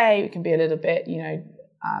blasé, we can be a little bit,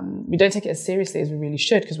 we don't take it as seriously as we really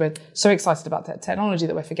should because we're so excited about that technology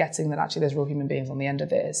that we're forgetting that actually there's real human beings on the end of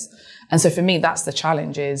this. And so for me, that's the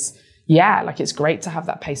challenge is, it's great to have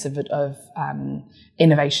that pace of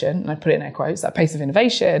innovation, and I put it in air quotes, that pace of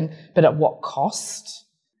innovation, but at what cost?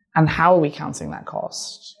 And how are we counting that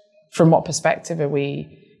cost? From what perspective are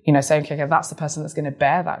we, saying, okay, that's the person that's going to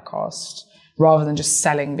bear that cost, rather than just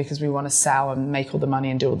selling because we want to sell and make all the money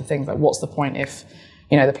and do all the things. Like, what's the point if,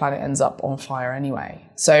 the planet ends up on fire anyway?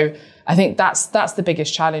 So I think that's the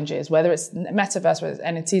biggest challenge is whether it's metaverse, whether it's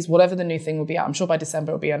NFTs, whatever the new thing will be out. I'm sure by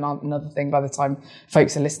December it'll be another thing by the time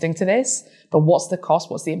folks are listening to this. But what's the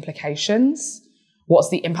cost? What's the implications? What's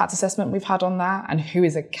the impact assessment we've had on that? And who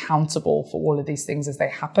is accountable for all of these things as they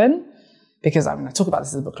happen? Because I talk about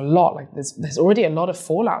this in the book a lot. Like, there's already a lot of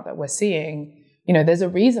fallout that we're seeing there's a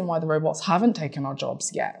reason why the robots haven't taken our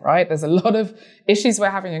jobs yet, right? There's a lot of issues we're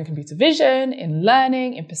having in computer vision, in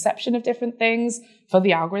learning, in perception of different things for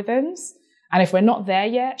the algorithms. And if we're not there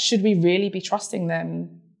yet, should we really be trusting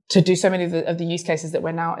them to do so many of the use cases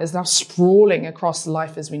that is now sprawling across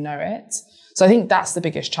life as we know it? So I think that's the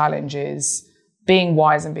biggest challenge, is being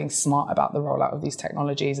wise and being smart about the rollout of these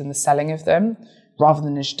technologies and the selling of them, rather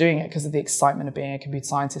than just doing it because of the excitement of being a computer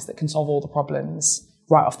scientist that can solve all the problems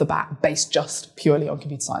right off the bat, based just purely on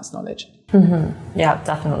computer science knowledge. Mm-hmm. Yeah,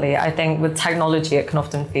 definitely. I think with technology, it can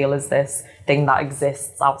often feel as this thing that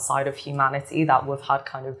exists outside of humanity that we've had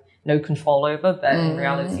kind of no control over, but in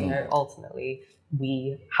reality, ultimately,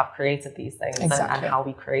 we have created these things, exactly. and how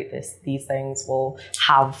we create these things will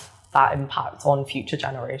have that impact on future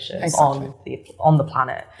generations, exactly. on the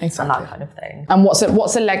planet, exactly. and that kind of thing. And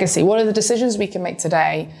what's a legacy? What are the decisions we can make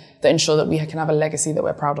today that ensure that we can have a legacy that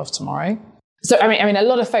we're proud of tomorrow? So, I mean, a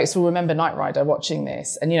lot of folks will remember Knight Rider watching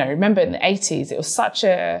this, and remember in the 80s, it was such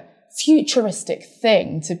a futuristic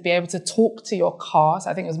thing to be able to talk to your car.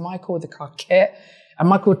 So I think it was Michael with the car kit, and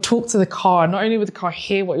Michael would talk to the car, and not only would the car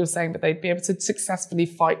hear what he was saying, but they'd be able to successfully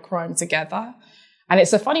fight crime together. And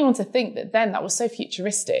it's a funny one to think that then that was so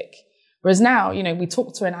futuristic. Whereas now, we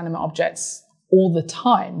talk to inanimate objects all the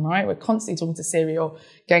time, right? We're constantly talking to Siri or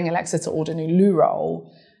getting Alexa to order new loo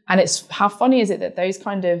roll. And it's how funny is it that those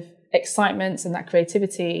kind of excitements and that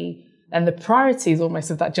creativity and the priorities almost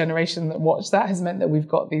of that generation that watched that has meant that we've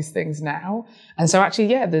got these things now. And so actually,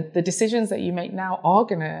 the decisions that you make now are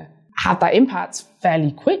going to have that impact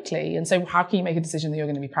fairly quickly. And so how can you make a decision that you're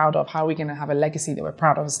going to be proud of? How are we going to have a legacy that we're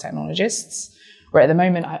proud of as technologists? Where at the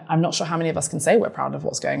moment, I'm not sure how many of us can say we're proud of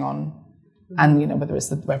what's going on. And, whether it's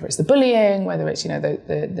the bullying, whether it's,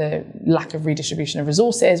 the lack of redistribution of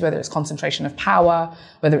resources, whether it's concentration of power,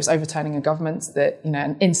 whether it's overturning a government that,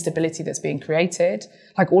 an instability that's being created,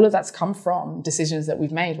 like all of that's come from decisions that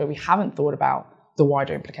we've made where we haven't thought about the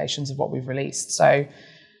wider implications of what we've released. So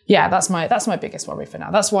yeah, that's my biggest worry for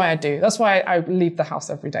now. That's why I leave the house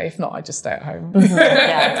every day. If not, I just stay at home. Mm-hmm.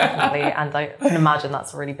 Yeah, definitely. And I can imagine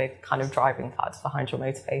that's a really big kind of driving factor behind your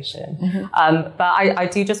motivation. Mm-hmm. But I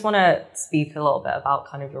do just want to speak a little bit about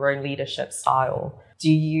kind of your own leadership style.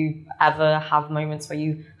 Do you ever have moments where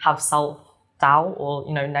you have self-doubt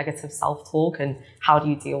or, negative self-talk, and how do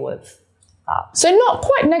you deal with that? So not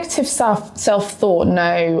quite negative self-thought,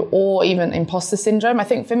 no, or even imposter syndrome. I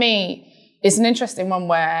think for me, it's an interesting one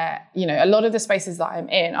where, a lot of the spaces that I'm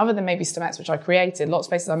in, other than maybe STEMEX, which I created, a lot of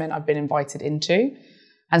spaces I'm in, I've been invited into.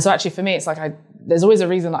 And so actually for me, it's like there's always a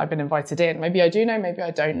reason that I've been invited in. Maybe I do know, maybe I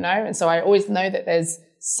don't know. And so I always know that there's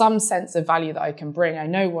some sense of value that I can bring. I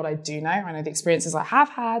know what I do know. I know the experiences I have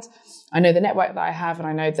had. I know the network that I have, and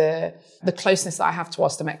I know the closeness that I have to our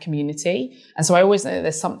STEMEC community. And so I always know that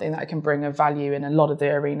there's something that I can bring of value in a lot of the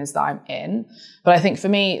arenas that I'm in. But I think for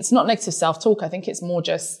me, it's not negative self-talk. I think it's more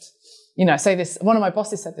just, say this, one of my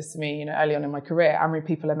bosses said this to me, early on in my career, Anne-Marie,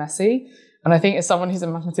 people are messy. And I think as someone who's a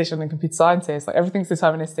mathematician and computer scientist, like everything's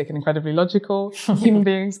deterministic and incredibly logical. Human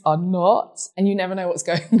beings are not, and you never know what's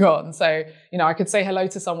going on. So, I could say hello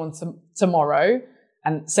to someone tomorrow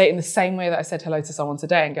and say it in the same way that I said hello to someone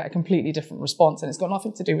today and get a completely different response. And it's got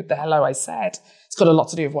nothing to do with the hello I said. It's got a lot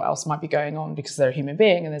to do with what else might be going on because they're a human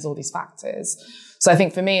being and there's all these factors. So I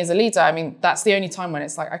think for me as a leader, that's the only time when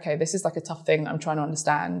it's like, okay, this is like a tough thing that I'm trying to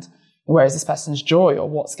understand. Where is this person's joy, or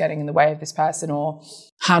what's getting in the way of this person, or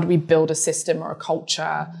how do we build a system or a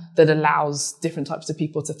culture that allows different types of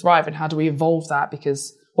people to thrive, and how do we evolve that?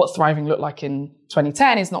 Because what thriving looked like in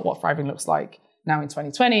 2010 is not what thriving looks like now in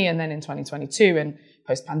 2020 and then in 2022 and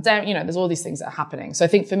post-pandemic. There's all these things that are happening. So I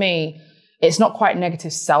think for me, it's not quite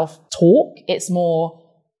negative self-talk. It's more,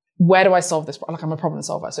 where do I solve this? Like I'm a problem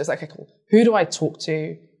solver. So it's like, okay, cool. Who do I talk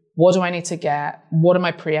to? What do I need to get? What am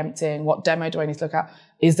I preempting? What demo do I need to look at?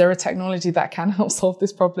 Is there a technology that can help solve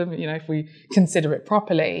this problem, if we consider it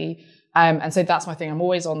properly? And so that's my thing. I'm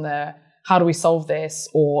always on the, how do we solve this?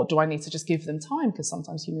 Or do I need to just give them time? Because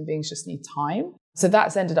sometimes human beings just need time. So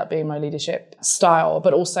that's ended up being my leadership style,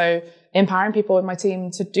 but also empowering people in my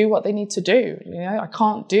team to do what they need to do. I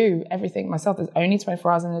can't do everything myself. There's only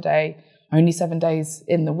 24 hours in a day, only 7 days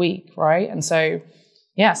in the week, right? And so,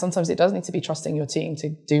 yeah, sometimes it does need to be trusting your team to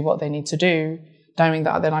do what they need to do, knowing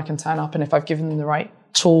that then I can turn up, and if I've given them the right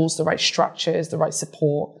tools, the right structures, the right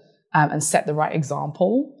support, and set the right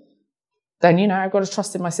example, then, I've got to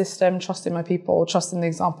trust in my system, trust in my people, trust in the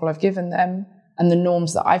example I've given them and the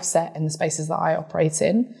norms that I've set in the spaces that I operate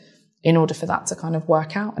in. in order for that to kind of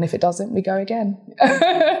work out. And if it doesn't, we go again.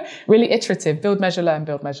 Really iterative, build, measure, learn,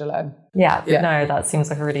 build, measure, learn. Yeah, no, that seems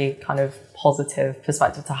like a really kind of positive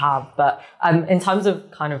perspective to have. But in terms of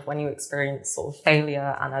kind of when you experience sort of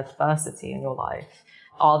failure and adversity in your life,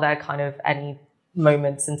 are there kind of any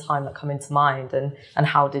moments in time that come into mind, and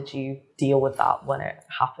how did you deal with that when it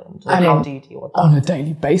happened? Or how do you deal with that? On a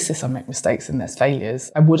daily basis, I make mistakes and there's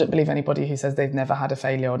failures. I wouldn't believe anybody who says they've never had a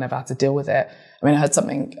failure or never had to deal with it. I mean, I heard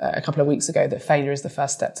something a couple of weeks ago that failure is the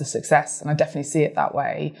first step to success, and I definitely see it that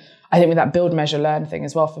way. I think with that build, measure, learn thing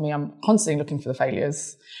as well, for me, I'm constantly looking for the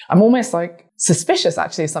failures. I'm almost like suspicious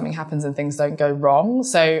actually if something happens and things don't go wrong.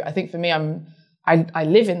 So I think for me, I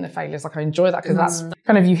live in the failures. Like I enjoy that because that's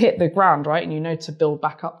kind of, you hit the ground, right? And you know to build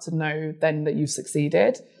back up to know then that you've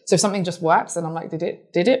succeeded. So if something just works, then I'm like, did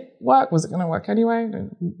it work? Was it going to work anyway?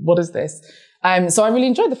 What is this? So I really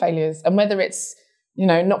enjoy the failures, and whether it's, you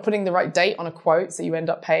know, not putting the right date on a quote, so you end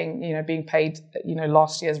up paying, you know, being paid, you know,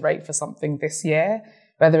 last year's rate for something this year,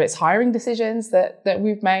 whether it's hiring decisions that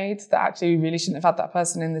we've made that actually we really shouldn't have had that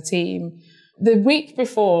person in the team. The week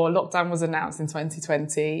before lockdown was announced in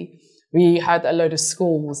 2020, we had a load of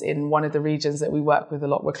schools in one of the regions that we work with a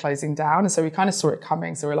lot were closing down. And so we kind of saw it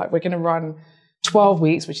coming. So we're like, we're going to run 12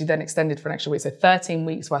 weeks, which is then extended for an extra week. So 13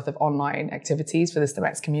 weeks worth of online activities for the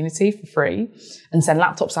STEMX community for free, and send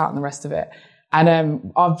laptops out and the rest of it.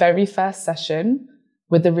 And our very first session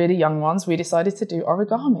with the really young ones, we decided to do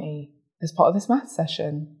origami as part of this math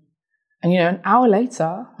session. And, you know, an hour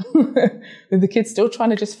later, with the kids still trying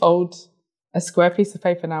to just fold a square piece of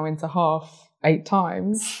paper now into half 8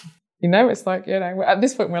 times. You know, it's like, you know, at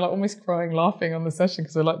this point, we're like almost crying, laughing on the session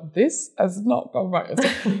because we're like, this has not gone right.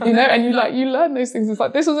 You know, and you learn those things. It's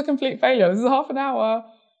like, this was a complete failure. This is half an hour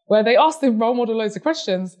where they asked the role model loads of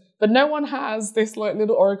questions, but no one has this like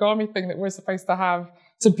little origami thing that we're supposed to have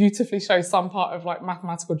to beautifully show some part of like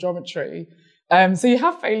mathematical geometry. So you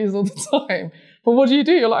have failures all the time. But what do?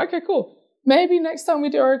 You're like, okay, cool. Maybe next time we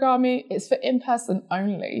do origami, it's for in-person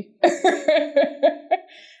only.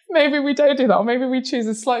 Maybe we don't do that, or maybe we choose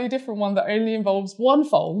a slightly different one that only involves one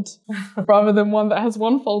fold rather than one that has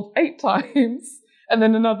one fold 8 times and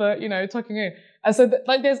then another, you know, tucking in. And so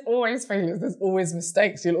like there's always failures, there's always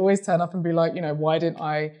mistakes. You'll always turn up and be like, you know, why didn't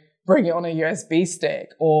I bring it on a USB stick?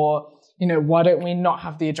 Or, you know, why don't we not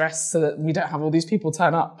have the address so that we don't have all these people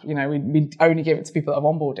turn up? You know, we only give it to people that have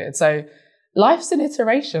onboarded. So life's an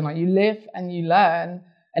iteration, like you live and you learn.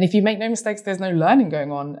 And if you make no mistakes, there's no learning going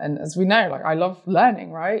on. And as we know, like I love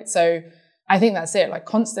learning, right? So I think that's it, like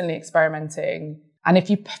constantly experimenting. And if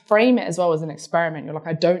you frame it as well as an experiment, you're like,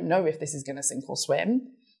 I don't know if this is going to sink or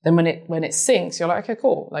swim. Then when it sinks, you're like, okay,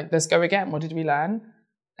 cool. Like, let's go again. What did we learn?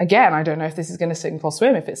 Again, I don't know if this is going to sink or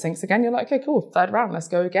swim. If it sinks again, you're like, okay, cool. 3rd round, let's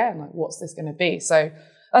go again. Like, what's this going to be? So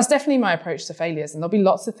that's definitely my approach to failures. And there'll be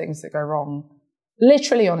lots of things that go wrong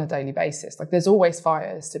literally on a daily basis. Like there's always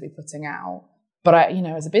fires to be putting out. But you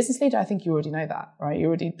know, as a business leader, I think you already know that, right? You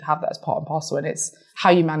already have that as part and parcel, and it's how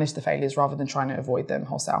you manage the failures rather than trying to avoid them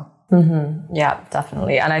wholesale. Mm-hmm. Yeah,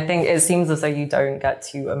 definitely. And I think it seems as though you don't get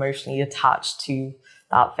too emotionally attached to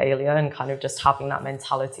that failure, and kind of just having that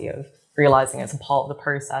mentality of realizing it's a part of the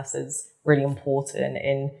process is really important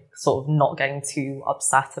in sort of not getting too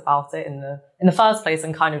upset about it in the first place,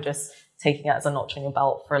 and kind of just taking it as a notch on your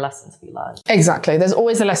belt for a lesson to be learned. Exactly. There's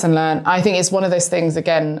always a lesson learned. I think it's one of those things,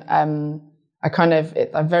 again,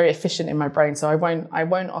 I'm very efficient in my brain, so I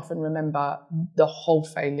won't often remember the whole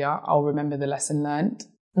failure. I'll remember the lesson learned.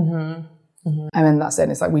 Mm-hmm. Mm-hmm. And then that's it.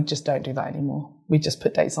 It's like, we just don't do that anymore. We just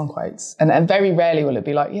put dates on quotes. And very rarely will it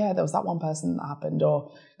be like, yeah, there was that one person that happened,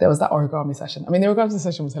 or there was that origami session. I mean, the origami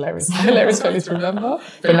session was hilarious. Hilarious failure to remember.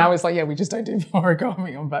 But now it's like, yeah, we just don't do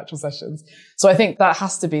origami on virtual sessions. So I think that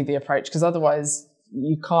has to be the approach, because otherwise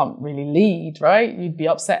you can't really lead, right? You'd be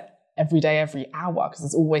upset every day, every hour, because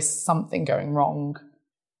there's always something going wrong,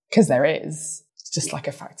 because there is. It's just like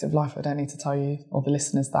a fact of life. I don't need to tell you or the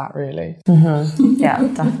listeners that, really. Mm-hmm. Yeah,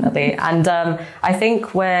 definitely. And I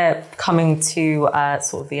think we're coming to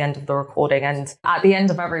sort of the end of the recording, and at the end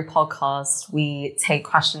of every podcast we take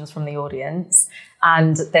questions from the audience,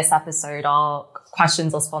 and this episode our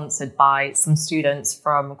questions are sponsored by some students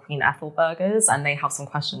from Queen Ethelburgers, and they have some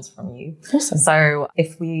questions from you. Awesome. So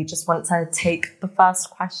if we just want to take the first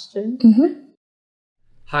question. Mm-hmm.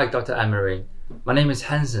 Hi, Dr. Anne-Marie. My name is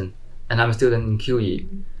Hansen, and I'm a student in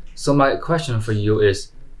QE. So my question for you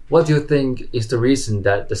is, what do you think is the reason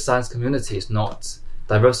that the science community is not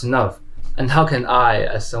diverse enough? And how can I,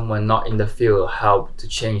 as someone not in the field, help to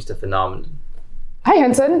change the phenomenon? Hi,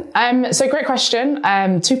 Hansen. So great question.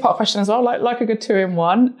 2-part question as well, like a good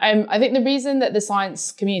 2-in-1. I think the reason that the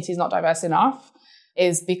science community is not diverse enough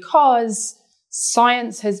is because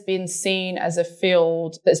science has been seen as a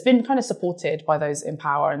field that's been kind of supported by those in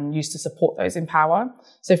power and used to support those in power.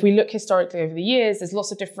 So if we look historically over the years, there's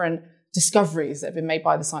lots of different discoveries that have been made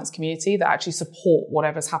by the science community that actually support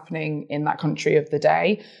whatever's happening in that country of the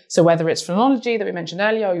day. So whether it's phrenology that we mentioned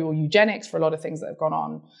earlier or eugenics for a lot of things that have gone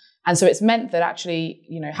on. And so it's meant that actually,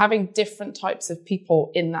 having different types of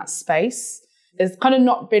people in that space has kind of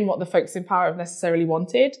not been what the folks in power have necessarily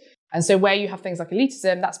wanted. And so where you have things like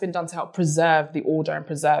elitism, that's been done to help preserve the order and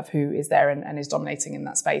preserve who is there and is dominating in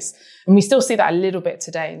that space. And we still see that a little bit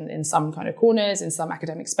today in some kind of corners, in some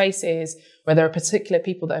academic spaces, where there are particular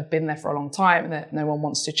people that have been there for a long time and that no one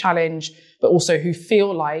wants to challenge, but also who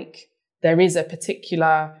feel like there is a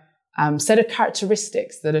particular set of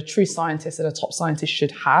characteristics that a true scientist and a top scientist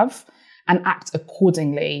should have and act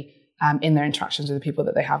accordingly in their interactions with the people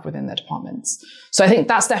that they have within their departments. So I think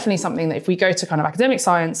that's definitely something that if we go to kind of academic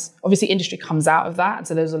science, obviously industry comes out of that. And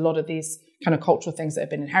so there's a lot of these kind of cultural things that have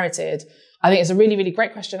been inherited. I think it's a really, really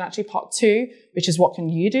great question, actually, part 2, which is what can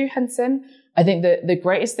you do, Henson? I think that the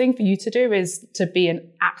greatest thing for you to do is to be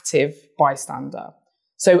an active bystander.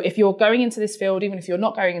 So if you're going into this field, even if you're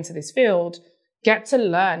not going into this field, get to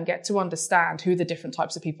learn, get to understand who the different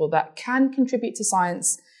types of people that can contribute to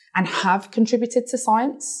science and have contributed to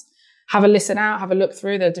science. Have a listen out, have a look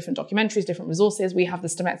through. There are different documentaries, different resources. We have the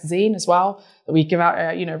STEMET zine as well that we give out,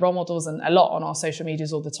 role models and a lot on our social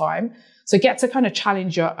medias all the time. So get to kind of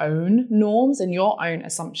challenge your own norms and your own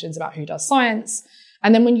assumptions about who does science.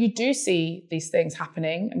 And then when you do see these things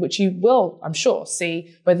happening, which you will, I'm sure,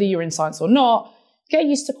 see whether you're in science or not, get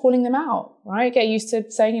used to calling them out, right? Get used to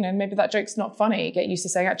saying, maybe that joke's not funny. Get used to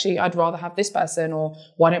saying, actually, I'd rather have this person, or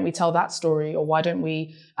why don't we tell that story, or why don't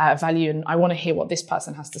we value, and I want to hear what this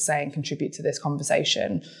person has to say and contribute to this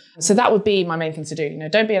conversation. So that would be my main thing to do.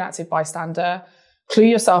 Don't be an active bystander. Clue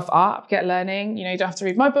yourself up, get learning. You don't have to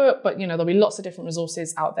read my book, but, there'll be lots of different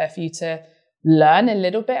resources out there for you to learn a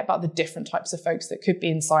little bit about the different types of folks that could be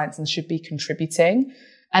in science and should be contributing.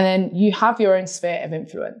 And then you have your own sphere of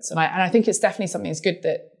influence. And I think it's definitely something that's good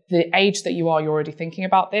that the age that you are, you're already thinking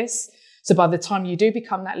about this. So by the time you do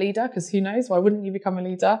become that leader, because who knows, why wouldn't you become a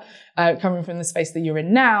leader? Coming from the space that you're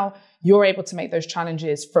in now, you're able to make those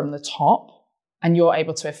challenges from the top, and you're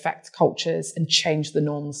able to affect cultures and change the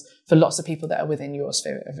norms for lots of people that are within your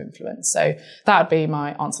sphere of influence. So that would be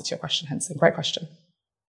my answer to your question, Henson. Great question.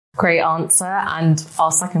 Great answer. And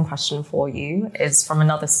our second question for you is from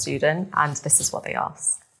another student, and this is what they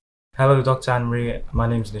asked. Hello, Dr. Anne-Marie. My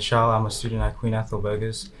name is Nishal. I'm a student at Queen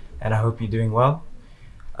Ethelburgers, and I hope you're doing well.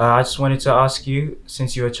 I just wanted to ask you,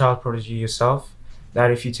 since you're a child prodigy yourself,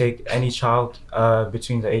 that if you take any child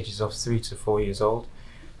between the ages of 3 to 4 years old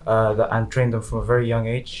and train them from a very young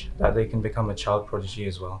age, that they can become a child prodigy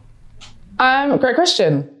as well. Great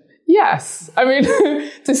question. Yes. I mean,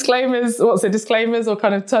 disclaimers or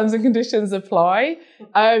kind of terms and conditions apply.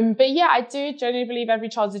 But yeah, I do genuinely believe every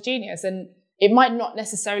child's a genius. And it might not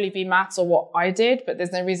necessarily be maths or what I did, but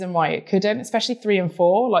there's no reason why it couldn't, especially 3 and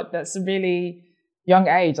 4. Like, that's a really young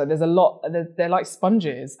age. Like, there's a lot, they're like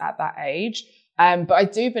sponges at that age. But I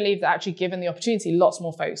do believe that actually, given the opportunity, lots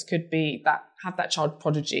more folks could have that child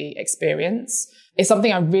prodigy experience. It's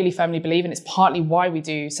something I really firmly believe in. It's partly why we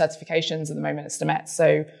do certifications at the moment at STEMET.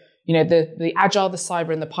 So, the Agile, the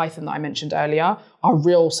Cyber, and the Python that I mentioned earlier are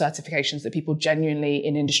real certifications that people genuinely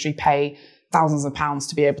in industry pay thousands of pounds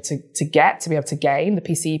to be able to gain. The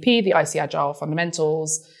PCEP, the IC Agile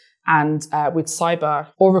Fundamentals, and with Cyber,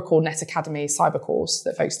 Oracle Net Academy Cyber course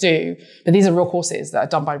that folks do. But these are real courses that are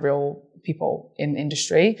done by real people in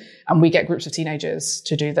industry, and we get groups of teenagers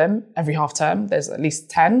to do them every half term. There's at least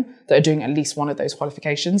 10 that are doing at least one of those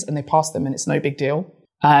qualifications, and they pass them, and it's no big deal.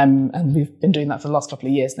 And we've been doing that for the last couple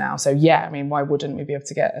of years now. So yeah, I mean, why wouldn't we be able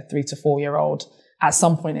to get a 3 to 4 year old at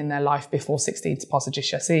some point in their life before 16 to pass a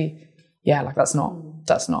GCSE? Yeah, like that's not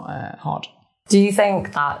hard. Do you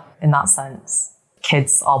think that in that sense,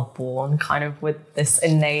 kids are born kind of with this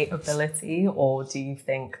innate ability, or do you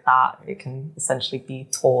think that it can essentially be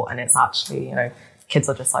taught and it's actually, kids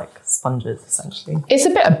are just like sponges essentially? It's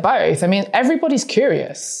a bit of both. I mean, everybody's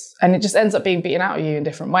curious and it just ends up being beaten out of you in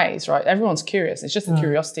different ways, right? Everyone's curious. It's just a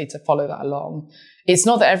curiosity to follow that along. It's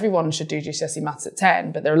not that everyone should do GCSE maths at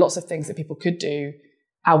 10, but there are lots of things that people could do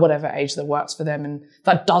at whatever age that works for them. And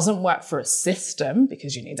that doesn't work for a system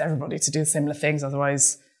because you need everybody to do similar things.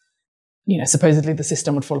 Otherwise, supposedly the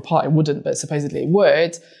system would fall apart. It wouldn't, but supposedly it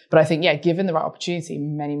would. But I think, given the right opportunity,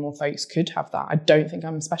 many more folks could have that. I don't think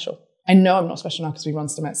I'm special. I know I'm not special now because we run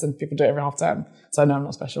STEMETs and people do it every half term. So I know I'm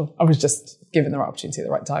not special. I was just given the right opportunity at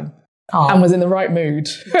the right time and was in the right mood.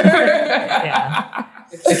 Yeah.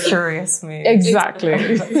 A curious move. Exactly.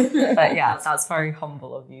 But yeah, that's very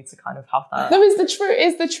humble of you to kind of have that. No, it's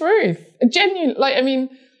the truth. Genuine, like, I mean,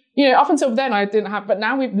 you know, up until then I didn't have, but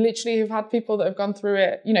now we've literally have had people that have gone through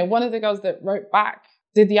it. You know, one of the girls that wrote back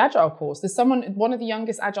did the Agile course. There's one of the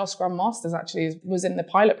youngest Agile Scrum Masters actually was in the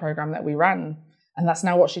pilot program that we ran. And that's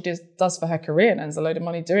now what she does for her career and earns a load of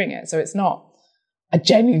money doing it. So it's not, I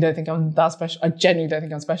genuinely don't think I'm that special. I genuinely don't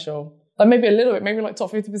think I'm special. Like maybe a little bit, maybe like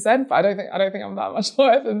top 50%, but I don't think I'm that much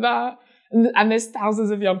higher than that. And there's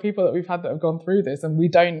thousands of young people that we've had that have gone through this. And we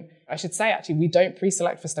don't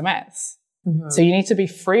pre-select for STEMettes. Mm-hmm. So you need to be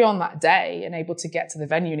free on that day and able to get to the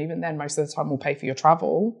venue. And even then, most of the time we'll pay for your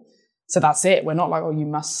travel. So that's it. We're not like, oh, you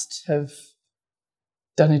must have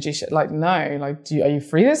done a G shit. Like, no, like, are you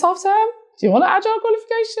free this half term? Do you want an Agile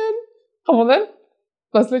qualification? Come on then.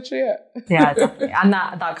 That's literally it. Yeah, definitely. And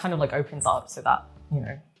that kind of like opens up so that, you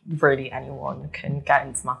know, really anyone can get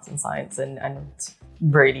into maths and science and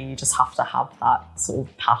really you just have to have that sort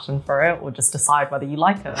of passion for it or just decide whether you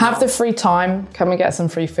like it. Have the free time, come and get some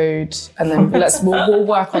free food and then we'll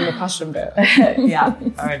work on the passion bit. Yeah,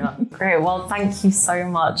 fair enough. Great. Well, thank you so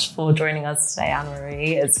much for joining us today,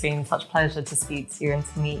 Anne-Marie. It's been such a pleasure to speak to you and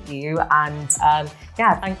to meet you. And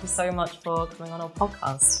yeah, thank you so much for coming on our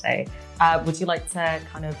podcast today. Would you like to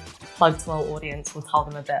kind of plug to our audience or tell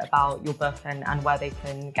them a bit about your book and where they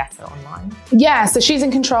can get it online? Yeah, so She's in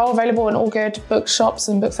Control, available in all good bookshops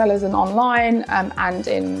and booksellers and online and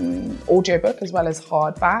in audiobook as well as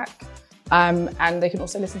hardback. And they can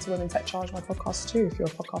also listen to Women Tech Charge, my podcast too, if you're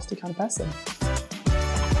a podcasty kind of person.